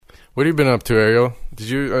What have you been up to, Ariel? Did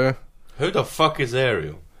you? Who the fuck is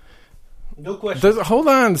Ariel? No question. Hold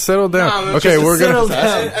on, settle down. No, okay, we're settle gonna.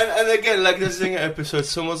 down. And again, like this thing episode,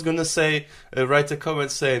 someone's gonna say, write a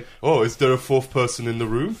comment saying, "Oh, is there a fourth person in the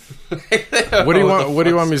room?" What do you want? What do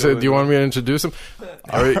you want me to say? Do you want me to introduce him?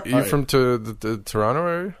 Are you from the Toronto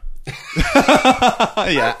area?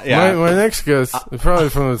 Yeah. My next guest is probably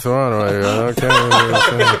from the Toronto area. Okay.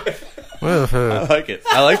 I like it.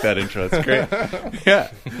 I like that intro. It's great. Yeah.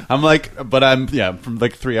 I'm from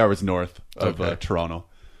like 3 hours north of Toronto.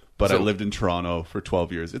 But I lived in Toronto for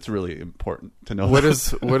 12 years. It's really important to know. What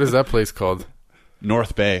is that place called?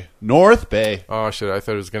 North Bay. North Bay. Oh shit! I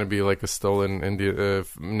thought it was gonna be like a stolen Indian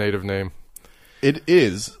native name. It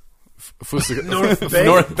is. North Bay.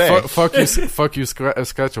 North Bay. Fuck you,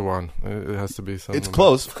 Saskatchewan. It has to be something. It's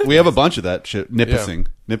close. We have a bunch of that shit.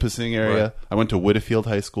 Nipissing area. Right. I went to Whitfield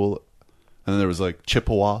High School, and then there was like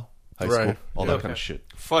Chippewa High School. Right. All that kind of shit.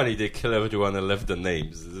 Funny they kill everyone and left the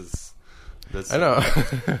names. I know.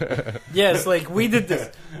 Yes, like we did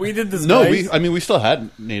this. No, guys. we still had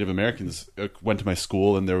Native Americans. Went to my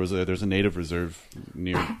school, and there's a native reserve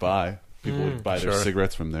nearby. People would buy their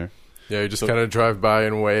cigarettes from there. Yeah, you just kind of drive by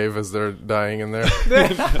and wave as they're dying in there. They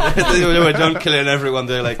were done killing everyone.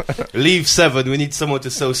 They're like, leave 7. We need someone to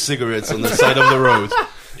sell cigarettes on the side of the road.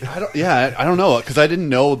 I don't know, because I didn't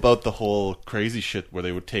know about the whole crazy shit where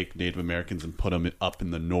they would take Native Americans and put them up in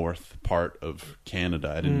the north part of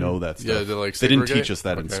Canada. I didn't know that stuff. Yeah, they didn't teach us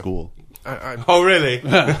that in school. Oh, really?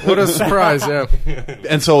 What a surprise! Yeah.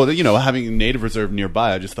 And so, having a native reserve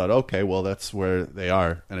nearby, I just thought, okay, well, that's where they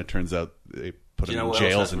are. And it turns out they put them in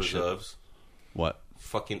jails and reserves? shit. What?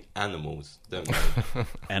 Fucking animals.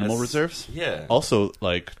 Animal reserves? Yeah. Also,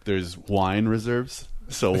 like, there's wine reserves.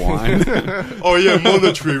 So wine. Oh, yeah,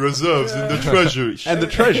 monetary reserves in the treasury. And the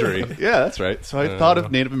treasury. Yeah, that's right. So I thought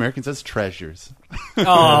of Native Americans as treasures.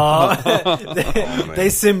 Aww. They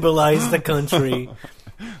symbolize the country.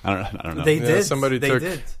 I don't know. They did. Somebody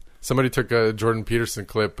did. Somebody took a Jordan Peterson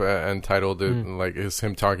clip and titled it like it's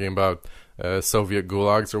him talking about Soviet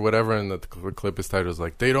gulags or whatever, and the clip is titled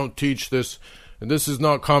like, "They don't teach this. This is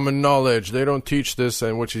not common knowledge. They don't teach this,"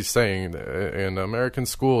 and what she's saying in American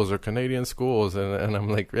schools or Canadian schools, and I'm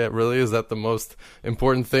like, yeah, really? Is that the most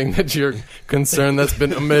important thing that you're concerned that's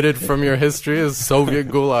been omitted from your history is Soviet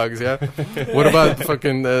gulags? Yeah. What about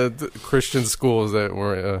fucking Christian schools that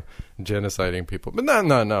were genociding people? But no.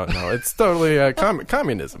 It's totally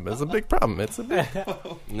communism is a big problem. It's a big.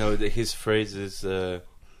 No, his phrase is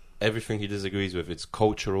everything he disagrees with. It's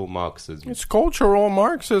cultural Marxism. It's cultural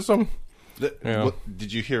Marxism.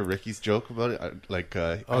 Did you hear Ricky's joke about it? He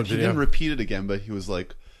you? didn't repeat it again, but he was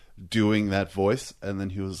like doing that voice, and then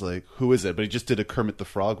he was like, "Who is it?" But he just did a Kermit the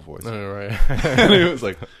Frog voice, Right. and he was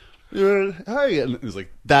like, "Hi," and he was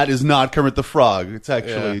like, "That is not Kermit the Frog. It's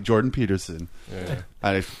actually Jordan Peterson." Yeah.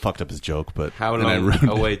 I fucked up his joke, but how long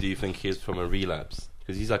away do you think he is from a relapse?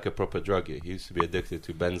 Because he's like a proper druggie. He used to be addicted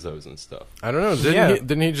to benzos and stuff. I don't know.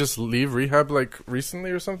 Didn't he just leave rehab like recently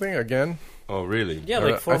or something again? Oh, really? Yeah,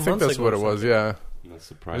 like 4 months ago. I think that's what it was, yeah. That's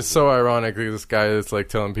surprising. It's so ironic. This guy is like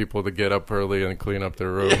telling people to get up early and clean up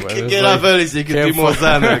their room. Get up early so you can do more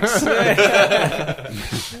Xanax.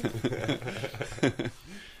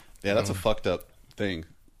 Yeah, that's a fucked up thing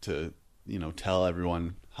to, tell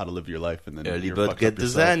everyone how to live your life, and then early bird get the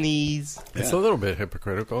Xannies. It's a little bit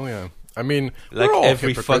hypocritical, yeah. I mean, like we're all every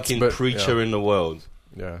hypocrites, fucking but, preacher in the world.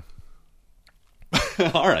 Yeah.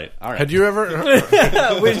 All right. Had you ever?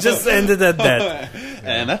 We just ended at that.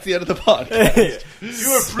 And that's the end of the podcast.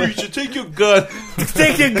 You're a preacher. Take your gun.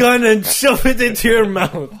 Take your gun and shove it into your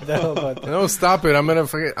mouth. No, stop it. I'm gonna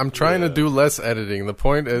forget. I'm trying to do less editing. The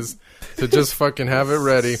point is to just fucking have it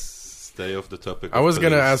ready. Stay off the topic. I was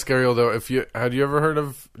gonna ask Ariel though, had you ever heard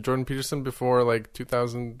of Jordan Peterson before, like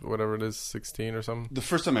 2000, whatever it is, 16 or something? The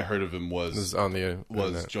first time I heard of him was on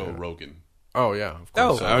the Joe Rogan. Oh yeah, of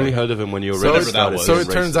course. I only heard of him when you were So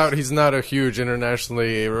it turns out he's not a huge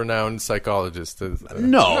internationally renowned psychologist.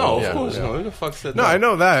 No, of course not. Who the fuck said that? No, I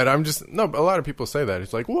know that. A lot of people say that.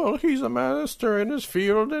 It's like, well, he's a master in his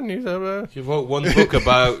field, and he's a. You wrote one book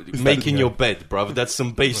about making your bed, bruv. That's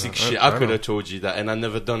some basic shit. I could have told you that, and I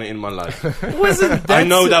never done it in my life. Wasn't that I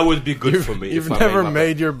know that would be good for me. You've never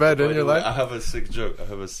made your bed in your life? I have a sick joke.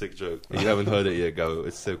 You haven't heard it yet, go.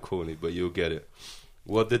 It's so corny, but you'll get it.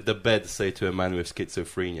 What did the bed say to a man with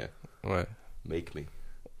schizophrenia? What? Make me.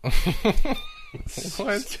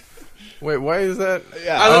 What? Wait, why is that?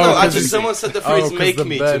 Yeah, I don't know. Someone said the phrase "make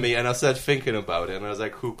me" to me, and I started thinking about it, and I was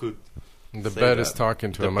like, "Who could?" The bed is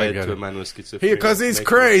talking to him. The bed to a man with schizophrenia. Because he's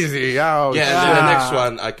crazy. Oh, yeah, and then the next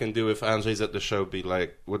one I can do if Andre's at the show be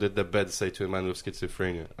like, "What did the bed say to a man with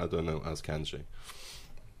schizophrenia?" I don't know. Ask Andre.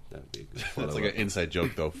 That's like an inside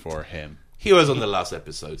joke though for him. He was on the last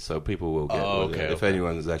episode, so people will get Oh, what okay, If okay.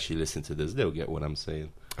 anyone has actually listened to this, they'll get what I'm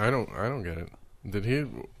saying. I don't get it. Did he?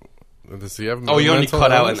 Does he have? Oh, you only mental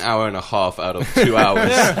cut out illness? an hour and a half out of 2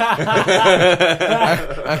 hours.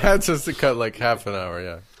 I had just to cut like half an hour.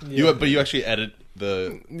 Yeah. But you actually edit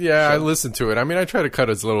the. Yeah, I listened to it. I mean, I try to cut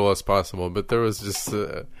as little as possible, but there was just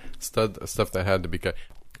stuff that had to be cut.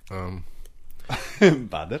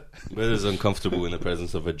 Bader. Will is uncomfortable in the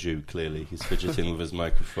presence of a Jew, clearly. He's fidgeting with his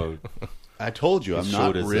microphone. I told you, His I'm not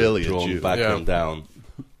shoulders are really a drawn Jew. back Yeah. and down.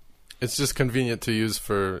 It's just convenient to use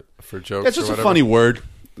for jokes. It's just or a whatever. funny word.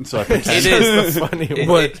 So I think It is. funny It-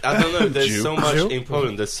 word. I don't know. There's Jew. so much Jew? in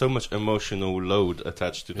Poland. There's so much emotional load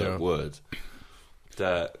attached to that Yeah. word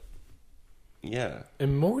that, yeah.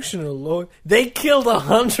 Emotional load. They killed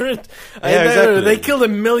 100. Yeah, exactly. They killed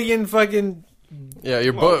 1 million fucking. Yeah,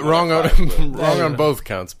 you're Well, wrong on not five, but- wrong Yeah, on yeah. both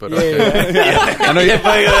counts, but Yeah, okay. yeah. I know you.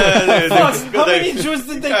 Fuck, how many Jews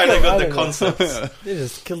did they Yeah, kill? they got I the don't know. concepts. They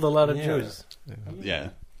just killed a lot of Yeah. Jews. Yeah,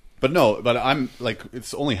 but no, but I'm like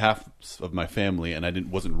it's only half of my family, and I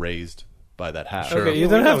wasn't raised by that half. Sure. Okay, you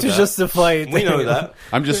We don't know have to that. justify it. We know that.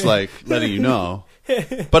 I'm just like letting you know.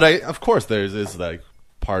 But of course, there's is like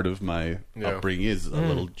part of my Yeah. upbringing is a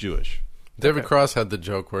little Jewish. David Cross had the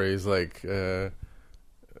joke where he's like,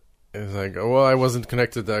 well, I wasn't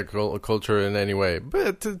connected to that culture in any way.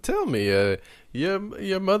 But tell me,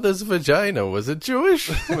 your mother's vagina, was it Jewish?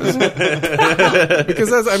 Because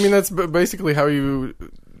that's basically how you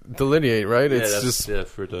delineate, right? Yeah, It's that's, just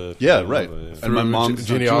for the... Yeah, for the right. mother, yeah. And my Through mom's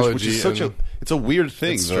genealogy genealogy, which is such and- it's a weird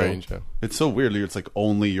thing. It's though. strange, yeah. It's so weird. It's like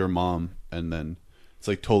only your mom, and then it's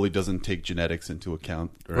like totally doesn't take genetics into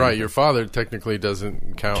account. Or right. anything. Your father technically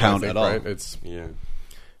doesn't count I Count think, at all. right? It's Yeah.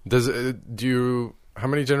 do you? How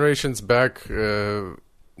many generations back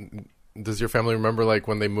does your family remember? Like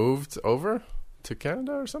when they moved over to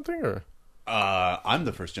Canada or something, or? I'm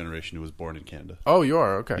the first generation who was born in Canada. Oh, you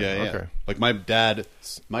are okay. Yeah, yeah. Okay. Like my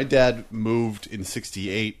dad moved in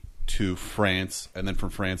 '68 to France, and then from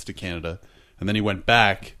France to Canada, and then he went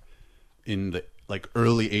back in the like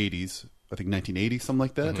early '80s, I think 1980, something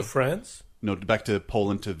like that. To France? No, back to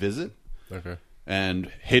Poland to visit, Okay.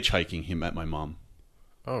 and hitchhiking. He met my mom.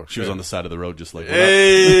 Oh, She was on the side of the road, just like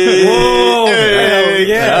Hey! Whoa! Hell yeah.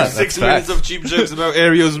 Yeah. 6 that's minutes facts. of cheap jokes about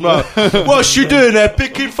Ariel's mouth. What's she doing there?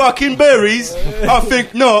 Picking fucking berries? I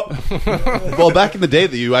think not. Well, back in the day,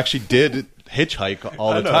 that you actually did hitchhike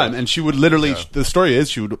all the time, and she would literally. The story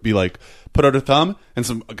is, she would be like, put out her thumb, and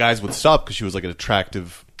some guys would stop because she was like an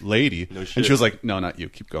attractive lady, No shit. and she was like, "No, not you.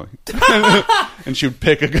 Keep going." And she would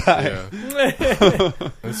pick a guy. Yeah.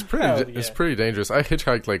 It's pretty. Hell It's yeah. pretty dangerous. I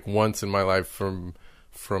hitchhiked like once in my life from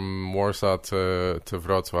Warsaw to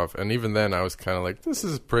Wrocław, and even then I was kind of like, this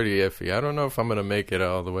is pretty iffy. I don't know if I'm gonna make it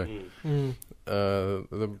all the way.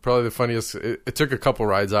 Probably the funniest. It took a couple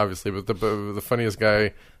rides, obviously, but the funniest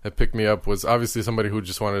guy that picked me up was obviously somebody who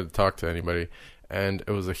just wanted to talk to anybody, and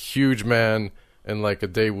it was a huge man in like a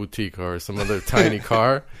Daewoo car or some other tiny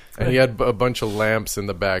car, and he had a bunch of lamps in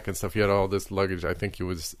the back and stuff. He had all this luggage. I think he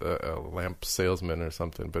was a lamp salesman or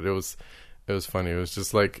something, but it was funny. It was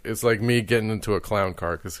just like, it's like me getting into a clown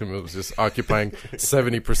car because he was just occupying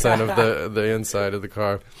 70% of the inside of the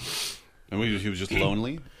car. And he was just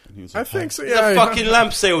lonely. And he was I like, think so. He's Yeah, a fucking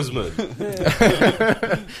lamp salesman.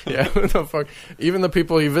 yeah. What the fuck? Even the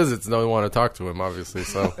people he visits don't want to talk to him, obviously.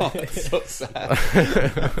 So so sad.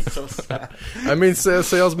 So sad. I mean,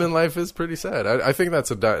 salesman life is pretty sad. I think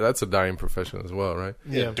that's a dying profession as well, right?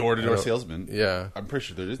 Yeah, door-to-door salesman. Yeah. I'm pretty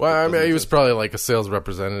sure there is. Well, I mean, doesn't he was exist. probably like a sales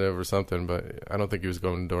representative or something, but I don't think he was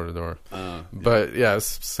going door to door. But yeah,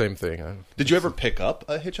 it's same thing. Did you ever pick up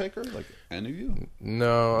a hitchhiker? Like any of you?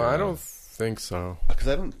 No, I don't think so. Because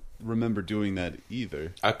I don't remember doing that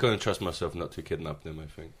either. I couldn't trust myself not to kidnap them, I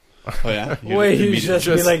think. Oh yeah. Wait, you immediately- just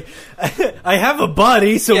be like, I have a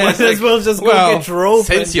body, so Yeah, might it's as like, well just go well, get rope.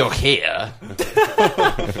 Since you're here.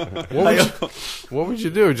 What would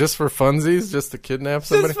you do? Just for funsies? Just to kidnap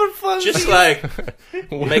somebody? Just for fun. Just like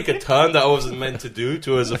make a turn that I wasn't meant to do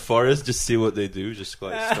towards a forest, just see what they do, just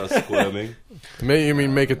like start squirming. You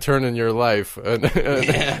mean make a turn in your life, an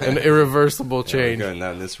irreversible We're change? going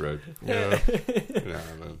down this road. Yeah. No,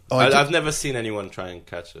 man. Oh, I did- I've never seen anyone try and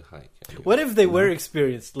catch a hike. What if they were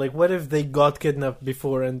experienced? Like, what if they got kidnapped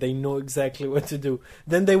before and they know exactly what to do?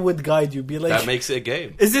 Then they would guide you. Be like, That makes it a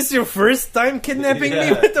game. is this your first time kidnapping me?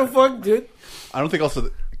 Yeah. What the fuck, dude? I don't think also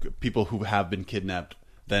that people who have been kidnapped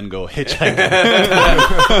then go hitchhiking.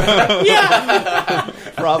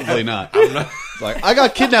 Probably not. It's like, I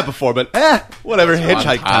got kidnapped before, but whatever,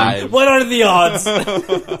 hitchhike time. What are the odds?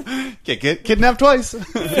 Get kidnapped twice.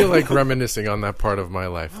 I feel like reminiscing on that part of my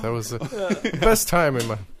life. That was the best time in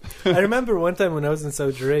my... I remember one time when I was in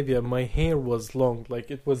Saudi Arabia, my hair was long,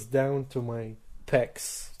 like it was down to my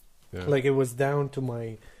pecs, Yeah. like it was down to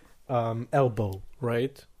my elbow,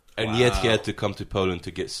 right? And yet he had to come to Poland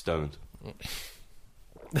to get stoned.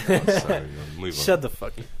 Sorry, man. Move on. Shut the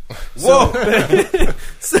fuck up. Whoa!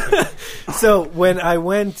 So when I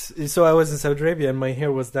went, so I was in Saudi Arabia and my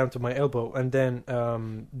hair was down to my elbow, and then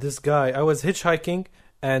this guy, I was hitchhiking,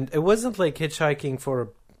 and it wasn't like hitchhiking for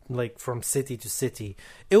like from city to city.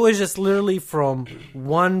 It was just literally from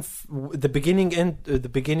the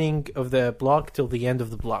beginning of the block till the end of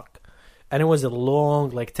the block, and it was a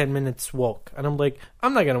long, like 10 minutes walk. And I'm like,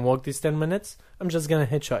 I'm not gonna walk these 10 minutes. I'm just gonna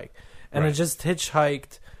hitchhike, and I Right. just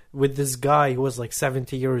hitchhiked with this guy who was like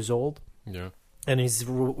 70 years old. Yeah. And he's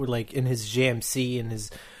like in his GMC, in his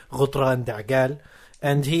Ghutran Da'gal,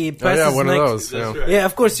 and he Oh, passes yeah, one of next. those. That's Yeah. right. Yeah,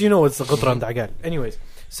 of course you know it's the Ghutran Da'gal. Anyways,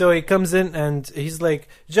 so he comes in and he's like,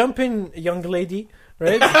 "Jump in, young lady,"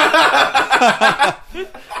 right?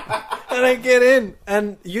 And I get in,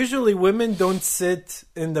 and usually women don't sit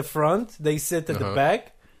in the front; they sit at the Uh-huh.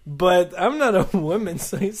 back. But I'm not a woman,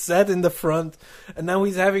 so he sat in the front, and now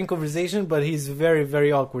he's having conversation, but he's very,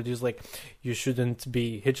 very awkward. He's like, "You shouldn't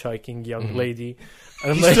be hitchhiking, young Mm-hmm. lady."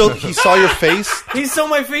 And I'm like, He saw your face. he saw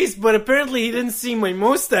my face, but apparently he didn't see my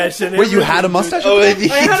mustache. And Wait, you everything. had a mustache? Oh, I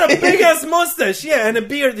had a big ass mustache, yeah, and a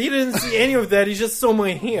beard. He didn't see any of that. He just saw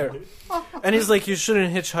my hair. And he's like, "You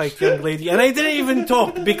shouldn't hitchhike, young lady." And I didn't even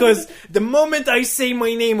talk, because the moment I say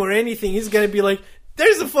my name or anything, he's gonna be like,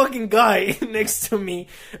 "There's a fucking guy next to me."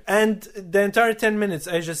 And the entire 10 minutes,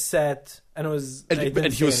 I just sat and was. I didn't And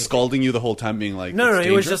he say was anything. scalding you the whole time, being like, No, "It's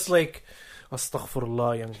he was dangerous?" just like,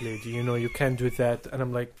 "Astaghfirullah, young lady, you know, you can't do that." And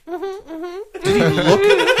I'm like,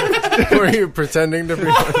 Were you pretending to be?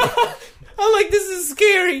 I'm like, "This is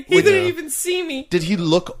scary." He Wait, didn't yeah. even see me. Did he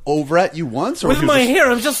look over at you once? Or With he was my just-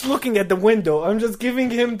 hair, I'm just looking at the window. I'm just giving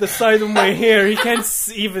him the side of my hair. He can't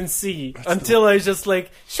even see until I just like,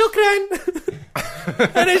 "Shukran."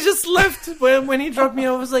 And I just left. When he dropped me,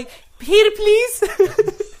 I was like, "Here, please."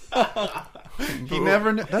 He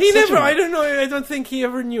never knew. He never. I don't know. I don't think he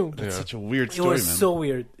ever knew. That's Yeah. such a weird It story, was man. so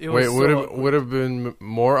weird. It was Wait, so would awkward. it would have been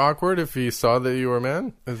more awkward if he saw that you were a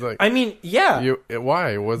man? It's like I mean, yeah,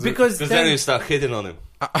 why was because Because then then, you start hitting on him.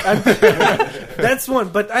 that's one.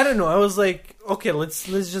 But I don't know. I was like, okay, let's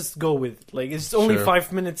just go with it. Like, it's only Sure.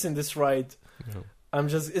 5 minutes in this ride. Yeah.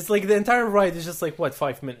 It's like the entire ride is just like what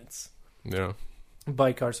 5 minutes Yeah.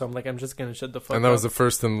 by car. So I'm like, I'm just gonna shut the fuck. And that was up. the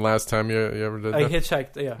first and last time you ever did I that?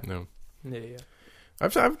 hitchhiked. Yeah, No. yeah.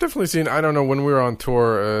 I've definitely seen. I don't know, when we were on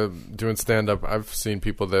tour doing stand up, I've seen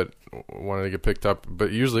people that wanted to get picked up,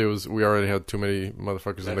 but usually we already had too many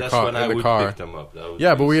motherfuckers in the That's car. when I In the would car. pick them up. That would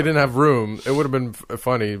Yeah, be but we something. didn't have room. It would have been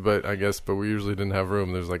funny, but we usually didn't have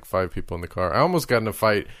room. There's like 5 people in the car. I almost got in a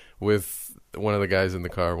fight with one of the guys in the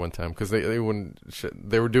car one time because they wouldn't.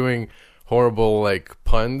 They were doing horrible like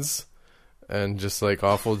puns and just like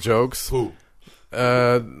awful jokes. Who?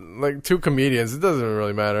 Like 2 comedians. It doesn't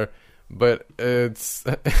really matter, but it's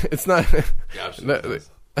not. Yeah, absolutely.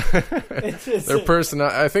 Their person,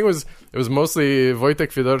 I think it was mostly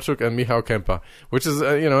Wojtek Fedorczuk and Michał Kempa, which is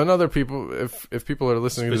another people. If people are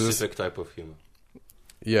listening to this, Specific type of humor.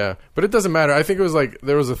 yeah, but it doesn't matter. I think it was like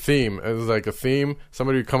there was a theme. It was like a theme.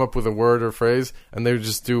 Somebody would come up with a word or phrase, and they would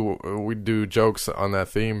just we'd do jokes on that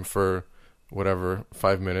theme for whatever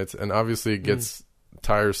 5 minutes, and obviously it gets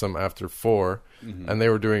tiresome after 4, and they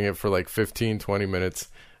were doing it for like 15, 20 minutes.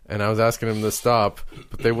 And I was asking them to stop,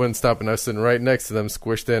 but they wouldn't stop. And I was sitting right next to them,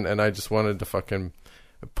 squished in, and I just wanted to fucking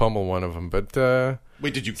pummel one of them. But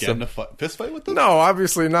Wait, did you get in a fist fight with them? no,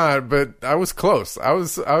 obviously not. But I was close. I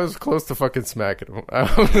was close to fucking smacking him. I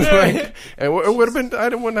was like, it would have been. I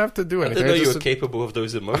wouldn't have to do I anything. didn't know you just- were capable of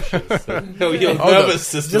those emotions. No, your Oh, nervous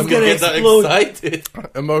system Just will gonna get that explode. excited.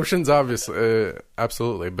 Emotions, obviously,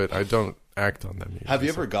 absolutely, but I don't act on them. Usually, Have you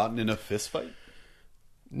so. ever gotten in a fist fight?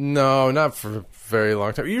 No, not for a very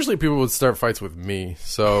long time. Usually people would start fights with me.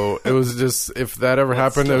 So it was just, if that ever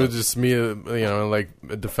happened, it was just me, like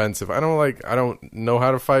defensive. I don't know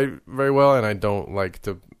how to fight very well, and I don't like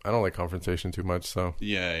confrontation too much. So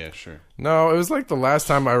Yeah, sure. no, it was like the last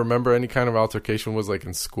time I remember any kind of altercation was like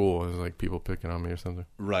in school. It was like people picking on me or something.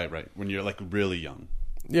 Right. When you're like really young.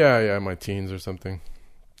 Yeah, my teens or something.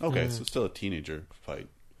 Okay, so still a teenager fight.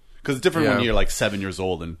 Because it's different when Yeah. you're like 7 years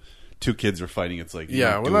old and 2 kids are fighting. It's like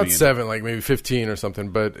Yeah, you're well, not doing it- 7, like maybe 15 or something.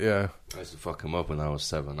 But yeah, I used to fuck him up when I was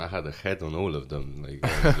 7. I had a head on all of them. Like,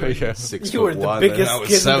 I was Yeah. 6 You were foot the 1 biggest and I was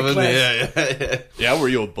kid in the 7. class. Yeah. Yeah, were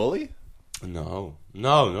you a bully? No.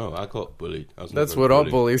 I got bullied. I was that's never what all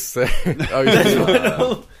bullied. bullies say. Oh, you That's did? what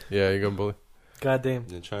all- Yeah, you got bullied. God damn.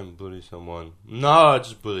 Then try and bully someone. No, I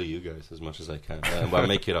just bully you guys as much as I can. But I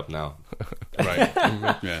make it up now. Right.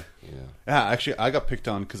 Yeah. Yeah. Yeah, actually, I got picked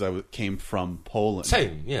on because I came from Poland.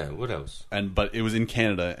 Same. Yeah. What else? But it was in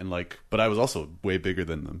Canada, and but I was also way bigger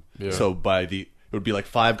than them. Yeah. So it would be like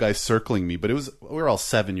 5 guys circling me, but we were all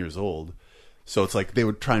 7 years old. So it's like they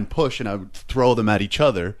would try and push, and I would throw them at each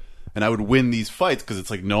other, and I would win these fights because it's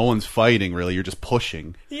like no one's fighting really, you're just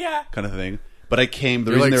pushing, kind of thing. But I came.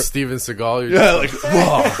 You're like Steven Seagal. You're yeah, like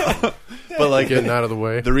whoa. But like getting out of the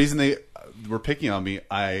way. The reason they were picking on me,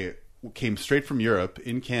 I came straight from Europe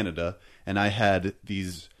in Canada, and I had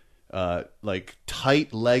these like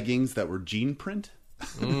tight leggings that were jean print.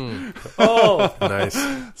 Oh, Nice.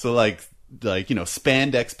 So like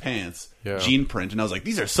spandex pants, Yeah. jean print, and I was like,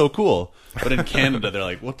 these are so cool. But in Canada, they're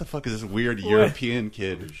like, what the fuck is this weird European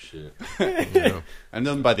kid? Shit. Yeah. And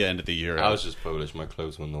then by the end of the year, I was just Polish. My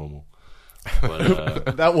clothes were normal.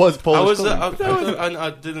 But, that was Polish. I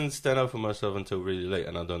didn't stand up for myself until really late,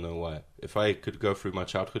 and I don't know why. If I could go through my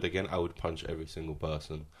childhood again, I would punch every single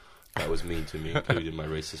person that was mean to me, including my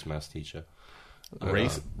racist maths teacher.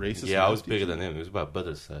 Racist. Yeah, I was bigger than him. It was about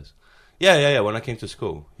butter size. Yeah. When I came to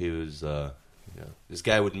school, he was. This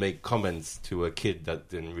guy would make comments to a kid that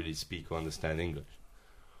didn't really speak or understand English.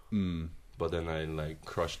 But then I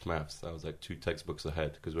crushed maths. I was like 2 textbooks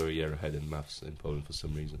ahead because we were a year ahead in maths in Poland for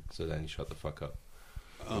some reason. So then he shut the fuck up.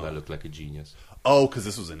 And I looked like a genius. Oh, because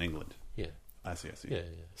this was in England. Yeah. I see. Yeah.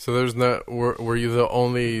 So there's no. Were you the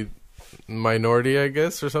only minority, I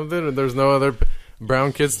guess, or something? And there's no other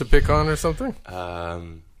brown kids to pick on or something?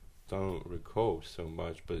 Don't recall so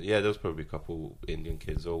much, but yeah, there was probably a couple Indian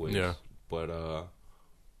kids always. Yeah. But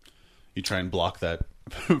You try and block that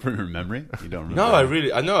from your memory. You don't remember.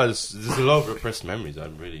 no, I know there's a lot of repressed memories. I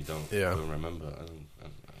really don't remember. I don't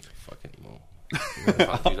fuck anymore.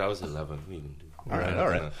 Fuck, dude, I was 11. What are you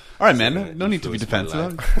gonna do? All right, man. No need to be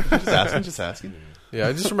defensive. Just asking. Yeah,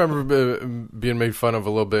 I just remember being made fun of a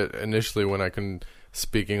little bit initially when I couldn't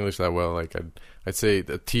speak English that well. Like I'd say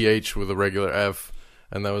a TH with a regular F,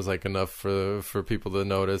 and that was like enough for people to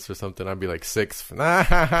notice or something. I'd be like 6.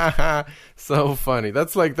 So funny.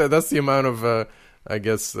 That's like that's the amount of I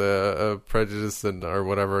guess prejudice and or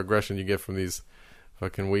whatever aggression you get from these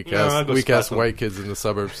fucking weak ass white kids in the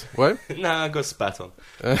suburbs. What? Nah, I got spat on.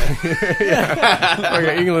 Yeah.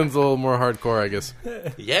 Okay, England's a little more hardcore, I guess.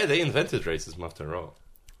 Yeah, they invented racism after all.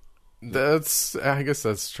 I guess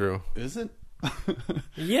that's true. Is it?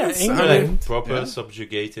 yeah, It's- England. Proper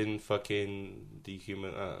subjugating fucking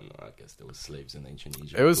dehuman. I don't know. I guess there was slaves in ancient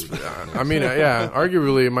Egypt. It was,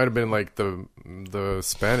 arguably it might have been like the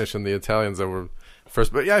Spanish and the Italians that were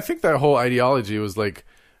first. But yeah, I think that whole ideology was like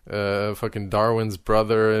fucking Darwin's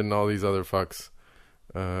brother and all these other fucks.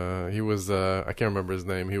 He was, I can't remember his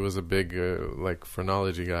name. He was a big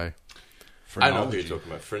phrenology guy. I know who you're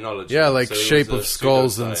talking about. Phrenology. Yeah, like So it shape was of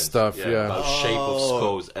skulls and pseudoscience. stuff. Yeah. About shape of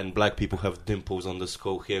skulls, and black people have dimples on the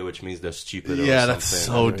skull here, which means they're stupid. Yeah, or that's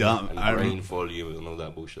something. so dumb. And brain volume and all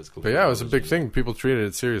that bullshit. But yeah, it was a big thing. People treated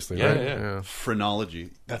it seriously, Yeah, right? yeah. Phrenology.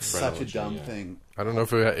 That's such a Phrenology, dumb yeah. thing. I don't know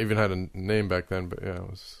if it even had a name back then, but yeah, it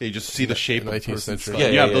was. You just see the shape of 19th person's century.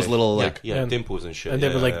 skull. You have those little And- dimples and shit. And they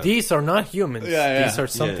yeah, were like, yeah. these are not humans. Yeah. These are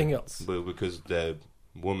something Yeah, else. But because the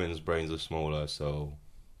women's brains are smaller, so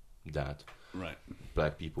that right.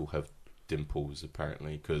 black people have dimples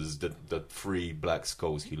apparently because the 3 black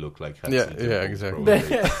skulls he looked like had Yeah, some yeah, dimples,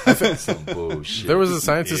 exactly. probably. Some bullshit. There was a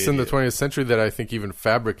scientist in the Idiot. 20th century that I think even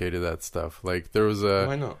fabricated that stuff. Like there was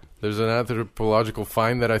Why not? there's an anthropological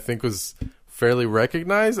find that I think was fairly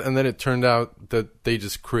recognized, and then it turned out that they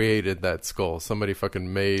just created that skull. Somebody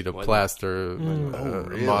fucking made a Why not? plaster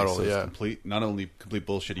model. So it's Yeah, not only complete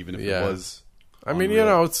bullshit, even if Yeah. it was. I mean,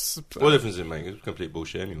 unreal. it's What difference does it make? It's complete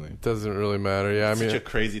bullshit anyway. it doesn't really matter. Yeah, I It's such mean, a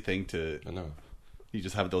crazy thing to. I know. You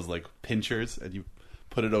just have those like pinchers, and you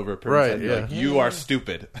put it over a person's Right, head. And you're yeah. like, you are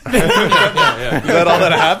stupid. Yeah. Is that all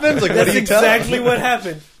that happens? Like, what That's do you tell exactly them? what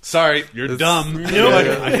happened. Sorry, you're It's- dumb. Yeah. You're like,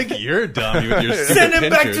 I think you're dumb. You with your stupid Send him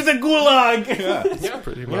back pinchers. to the gulag. Yeah.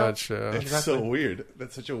 pretty much. It's so weird.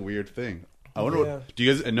 That's such a weird thing. I wonder. Yeah. Do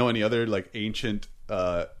you guys know any other like ancient,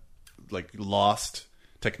 lost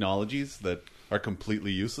technologies that are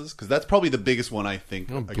completely useless? Because that's probably the biggest one I think.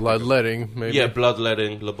 I can think of. Bloodletting, maybe. Yeah,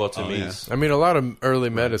 bloodletting, lobotomies. I mean, a lot of early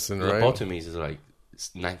medicine, right? Lobotomies is like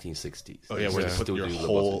 1960s. Oh yeah, where Yeah. you put Still your do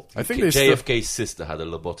whole. I think they still. JFK's sister had a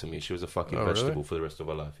lobotomy. She was a fucking Oh, really? vegetable for the rest of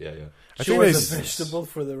her life. Yeah. I She think they. was a vegetable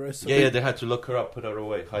for the rest of Yeah, they had to lock her up, put her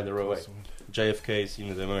away, hide her away. JFK's,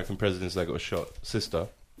 the American presidents that got shot, sister.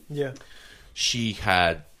 Yeah. She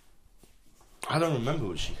had, I don't remember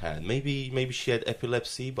what she had. Maybe she had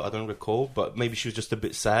epilepsy, but I don't recall. But maybe she was just a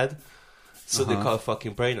bit sad, So they cut her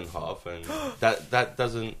fucking brain in half, and that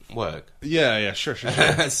doesn't work. Yeah, sure.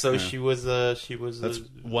 So Yeah. she was That's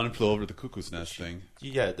one flew over the cuckoo's nest thing. they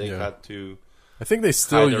Yeah. had to. I think they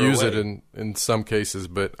still Hide her use it away. in some cases,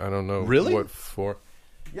 but I don't know Really? what for.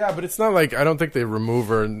 Yeah, but it's not like I don't think they remove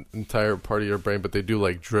her entire part of your brain, but they do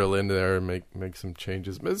like drill in there and make some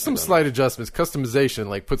changes. But some slight adjustments, customization,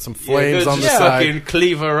 like put some flames on the just side. fucking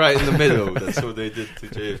cleave her right in the middle. That's what they did to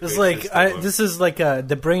JFK. It's like this is like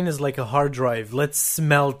the brain is like a hard drive. Let's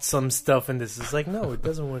smelt some stuff in this. It's like no, it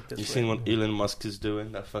doesn't work this You way. seen what Elon Musk is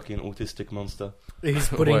doing? That fucking autistic monster. He's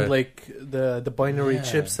putting What? like the binary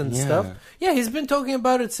chips and stuff. Yeah, he's been talking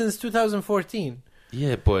about it since 2014.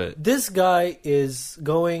 Yeah, but This guy is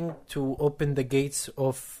going to open the gates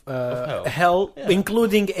of hell, Yeah.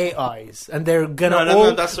 including AIs, and they're gonna no,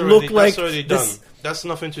 all that's already, look like that's already this. done. That's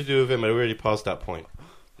nothing to do with him. I already passed that point.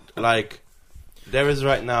 Like, there is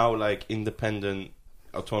right now like independent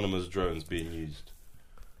autonomous drones being used.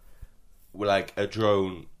 Like a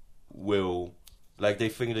drone will, like they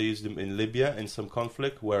think they used them in Libya in some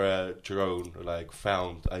conflict where a drone like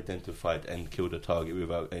found, identified, and killed a target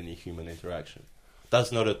without any human interaction.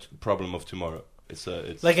 That's not a problem of tomorrow. It's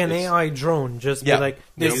Like an it's, AI drone, just Yeah. be like,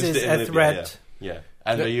 They this used is it in a Libya, threat. Yeah,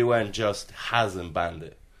 and the UN just hasn't banned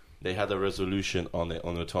it. They had a resolution on it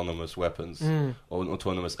on autonomous weapons Mm. or on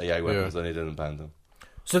autonomous AI weapons, and they didn't ban them.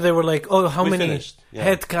 So they were like, oh, how We many finished, yeah.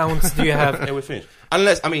 head counts do you have? Yeah, we're finished.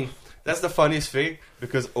 Unless, I mean, that's the funniest thing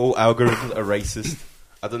because all algorithms are racist.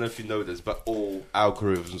 I don't know if you know this, but all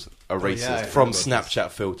algorithms are racist yeah, I from heard about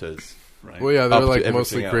Snapchat filters. Right. Well, yeah, Up they're to like everything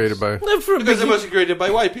mostly else. created by. Because they're mostly created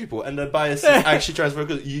by white people, and the bias is actually transferred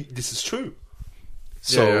because this is true.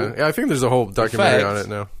 So, Yeah, I think there's a whole documentary on fact-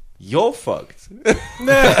 it now. you're fucked.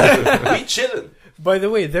 We chilling. By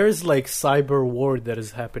the way, there is like cyber war that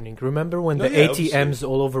is happening. Remember when No, the yeah, ATMs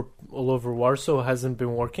all over Warsaw hasn't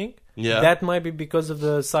been working? Yeah. That might be because of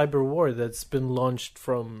the cyber war that's been launched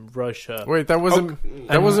from Russia. Wait, that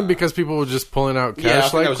wasn't because people were just pulling out Yeah, I cash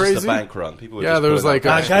think like that was crazy. just a bank run. People were Yeah, just there was pulling like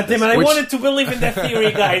out a- cash. God damn it! I Which- wanted to believe in that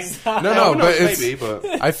theory, guys. No, Who knows, but it's. maybe, but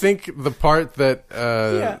I think the part that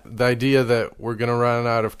Yeah. the idea that we're gonna run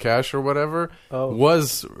out of cash or whatever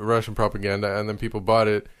was Russian propaganda, and then people bought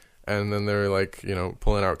it, and then they're like,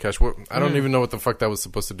 pulling out cash. I don't even know what the fuck that was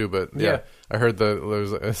supposed to do, but yeah, Yeah. I heard that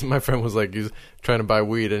there was, my friend was like, he's trying to buy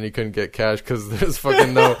weed and he couldn't get cash because there's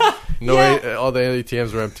fucking all the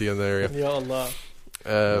ATMs were empty in the area. Ya Allah.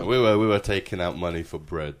 we were taking out money for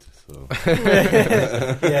bread. So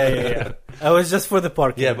Yeah. I was just for the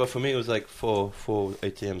parking. yeah, but for me it was like four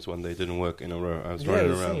ATMs when they didn't work in a row. I was Yeah,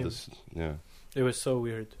 running the around same. this. Yeah. It was so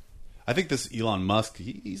weird. I think this Elon Musk,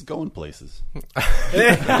 he's going places.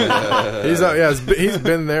 He's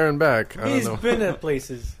been there and back. I He's don't know. been at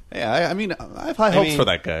places. Yeah, I mean, I have high hopes mean- for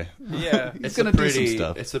that guy. Yeah. He's going to do some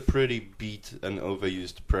stuff. It's a pretty beat and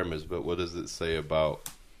overused premise, but what does it say about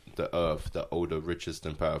the earth that all the richest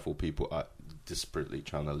and powerful people are desperately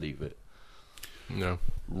trying to leave it? No.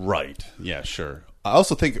 Right. Yeah, sure. I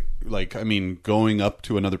also think, going up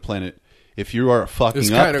to another planet, if you are fucking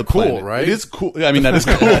It's up kinda the cool, planet, right? It is cool. I mean, that is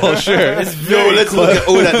cool, sure. Let's look at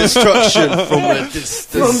all that destruction from a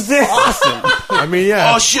distance. there. I mean,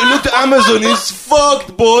 yeah. Oh shit, look, the Amazon is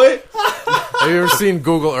fucked, boy. Have you ever seen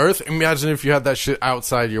Google Earth? Imagine if you had that shit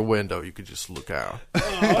outside your window. You could just look out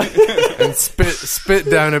and spit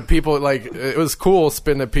down at people. Like, it was cool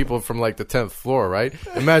spitting at people from like the 10th floor, right?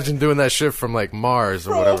 Imagine doing that shit from like Mars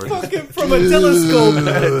or whatever. Fucking from a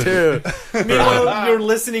telescope. Dude. Meanwhile, you're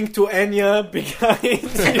listening to Enya behind.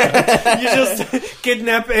 You just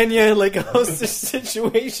kidnap Enya like a hostage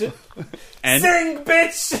situation. And Sing,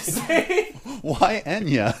 bitch! Sing! why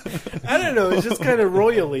Enya? I don't know. It's just kind of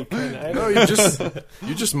royally. No,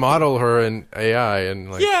 you just model her in AI and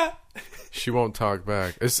like Yeah, she won't talk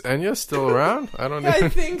back. Is Enya still around? I don't know. I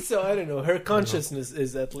think so. I don't know. Her consciousness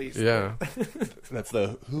is at least. Yeah, That's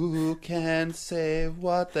the who can say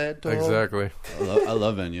what that door. exactly. I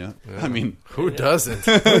love Enya. I mean, Who doesn't?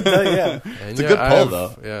 Yeah. It's a good pull,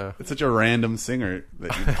 though. Yeah, it's such a random singer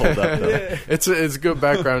that you pulled up. Though. it's good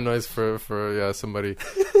background noise for somebody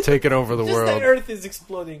taking over the Just world. the Earth is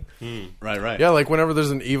exploding. Right. Yeah, like whenever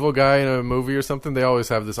there's an evil guy in a movie or something, they always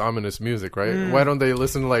have this ominous music, right? Why don't they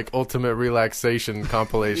listen to like Ultimate Relaxation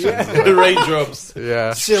compilations? The raindrops.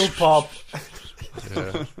 Yeah, Chill pop.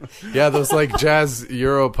 yeah, those like jazz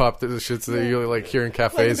Euro pop shits that you like hear in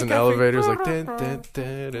cafes the and cafe. elevators, like dun, dun,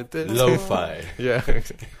 dun, dun, dun. Lo-fi. Yeah,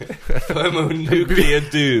 Thermonuclear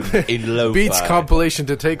doom in lo-fi. Beats compilation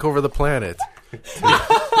to take over the planet.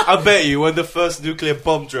 I bet you when the first nuclear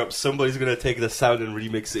bomb drops, somebody's gonna take the sound and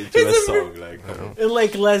remix it into a song. Like, In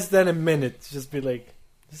like less than a minute. Just be like,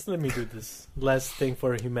 just let me do this last thing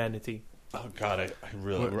for humanity. Oh God, I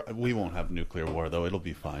really. We won't have nuclear war though. It'll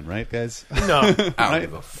be fine, right, guys? No, Right?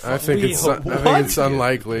 I think We it's hope-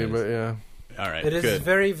 unlikely, but yeah. All right, it is good.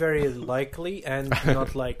 very, very likely and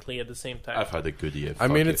not likely at the same time. I've had a good year. I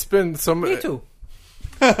mean, it's been some. Me too.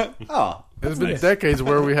 Oh, It's been decades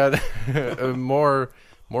where we had more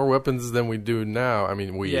weapons than we do now. I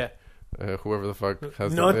mean, we. Yeah. Whoever the fuck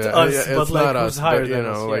has Not them. us, it's but, like, not who's us, higher but you than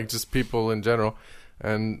know, us, yeah. like just people in general,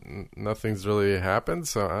 and nothing's really happened.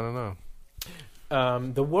 So I don't know.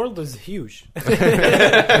 The world is huge, No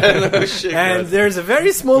shit, and guys. there's a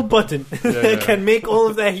very small button that yeah. can make all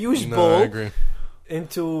of that huge No, I bowl agree.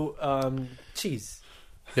 into cheese.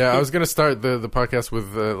 Yeah, I was gonna start the podcast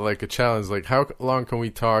with like a challenge, like how long can we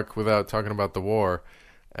talk without talking about the war?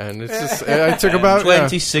 And it's just I took about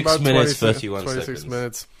 26 about minutes, 26 31 seconds.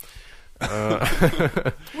 minutes.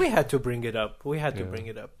 We had to bring it up.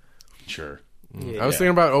 Yeah. sure. Yeah. I was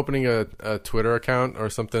thinking about opening a Twitter account or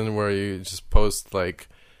something where you just post like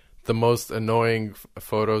the most annoying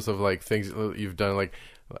photos of like things you've done, like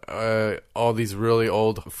all these really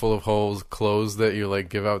old, full of holes clothes that you like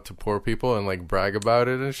give out to poor people and like brag about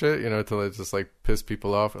it and shit, you know, to like, just like piss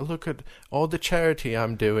people off. Oh, look at all the charity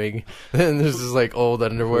I'm doing, and there's just like old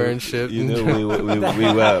underwear and shit. You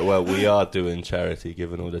know, we are doing charity,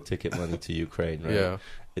 giving all the ticket money to Ukraine, right? Yeah.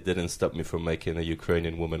 It didn't stop me from making a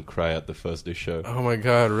Ukrainian woman cry at the first day show. Oh my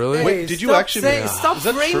god, really? Hey, Wait, did you stop actually- saying- Yeah. Stop Is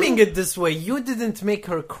that framing true? it this way. You didn't make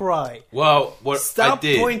her cry. Well, what Stop I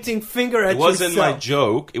did, pointing finger at it wasn't yourself. my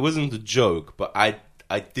joke. It wasn't a joke, but I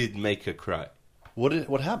did make her cry. What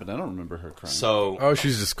happened? I don't remember her crying. So Oh,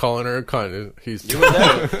 she's just calling her a cunt. He's you were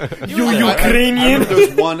there. You I Ukrainian. remember there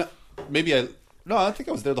was one. Maybe I think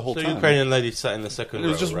I was there the whole So time. Ukrainian lady sat in the second There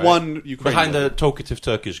was row, just right? one Ukrainian. behind the talkative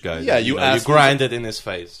Turkish guy. Yeah, you know, asked- you grinded in his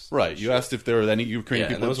face. Right. You asked if there were any Ukrainian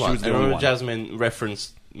Yeah, and there people. was She one. was I the only remember one. Jasmine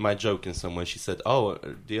referenced my joke in some way. She said, "Oh,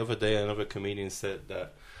 the other day another comedian said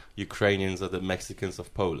that Ukrainians are the Mexicans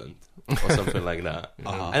of Poland," or something like that.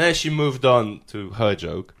 Uh-huh. And then she moved on to her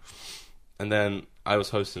joke, and then I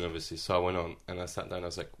was hosting, obviously, so I went on and I sat down. And I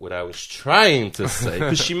was like, "What I was trying to say,"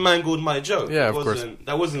 because she mangled my joke. Yeah, It of course. wasn't-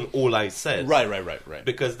 That wasn't all I said. Right.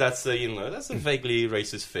 Because that's a that's a vaguely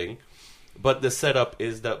racist thing. But the setup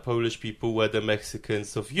is that Polish people were the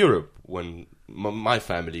Mexicans of Europe when my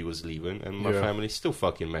family was leaving, and my Yeah. family's still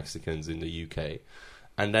fucking Mexicans in the UK.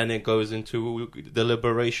 And then it goes into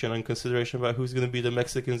deliberation and consideration about who's going to be the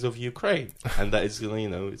Mexicans of Ukraine, and that is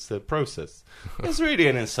going to, it's a process. It's really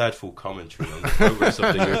an insightful commentary on the progress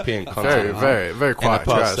of the European very, continent very, very in the quiet.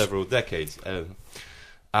 past Trash. several decades. Yeah,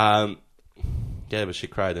 but she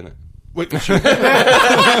cried, didn't it? Wait, Wow.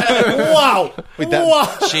 Wait, that-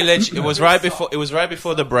 Wow. It was right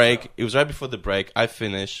before the break. I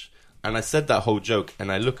finish, and I said that whole joke,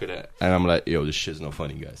 and I look at it, and I'm like, "Yo, this shit's not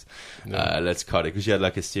funny, guys. Let's cut it." Because she had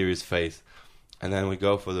like a serious face, and then we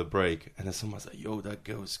go for the break, and then someone's like, "Yo, that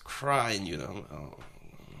girl's crying," you know. Oh.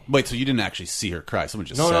 Wait, so you didn't actually see her cry? Someone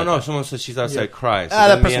just No. said that. Someone said she's outside crying. So Ah,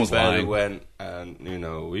 that then me person and was Barry lying. went, and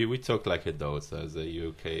we talked like adults. I was like, "You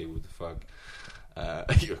okay? What the fuck?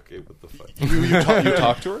 You okay? What the fuck?" You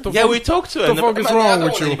talked to her? Yeah, we talked to her. the fuck is wrong I don't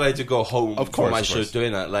with want you? anybody to go home Of for course, my of show course.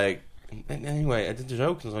 doing that. Like, anyway, the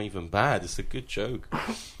joke is not even bad. It's a good joke.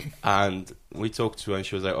 And we talked to her, and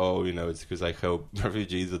she was like, "Oh, it's because I help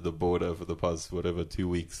refugees at the border for the past 2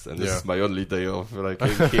 weeks, and this Yeah. is my only day off. And I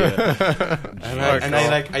came here."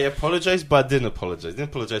 I apologized, but I didn't apologize. I didn't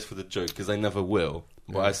apologize for the joke because I never will.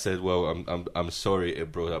 But I said, "Well, I'm sorry.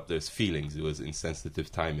 It brought up those feelings. It was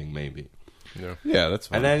insensitive timing, maybe." Yeah. Yeah, that's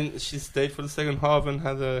fine. And then she stayed for the second half and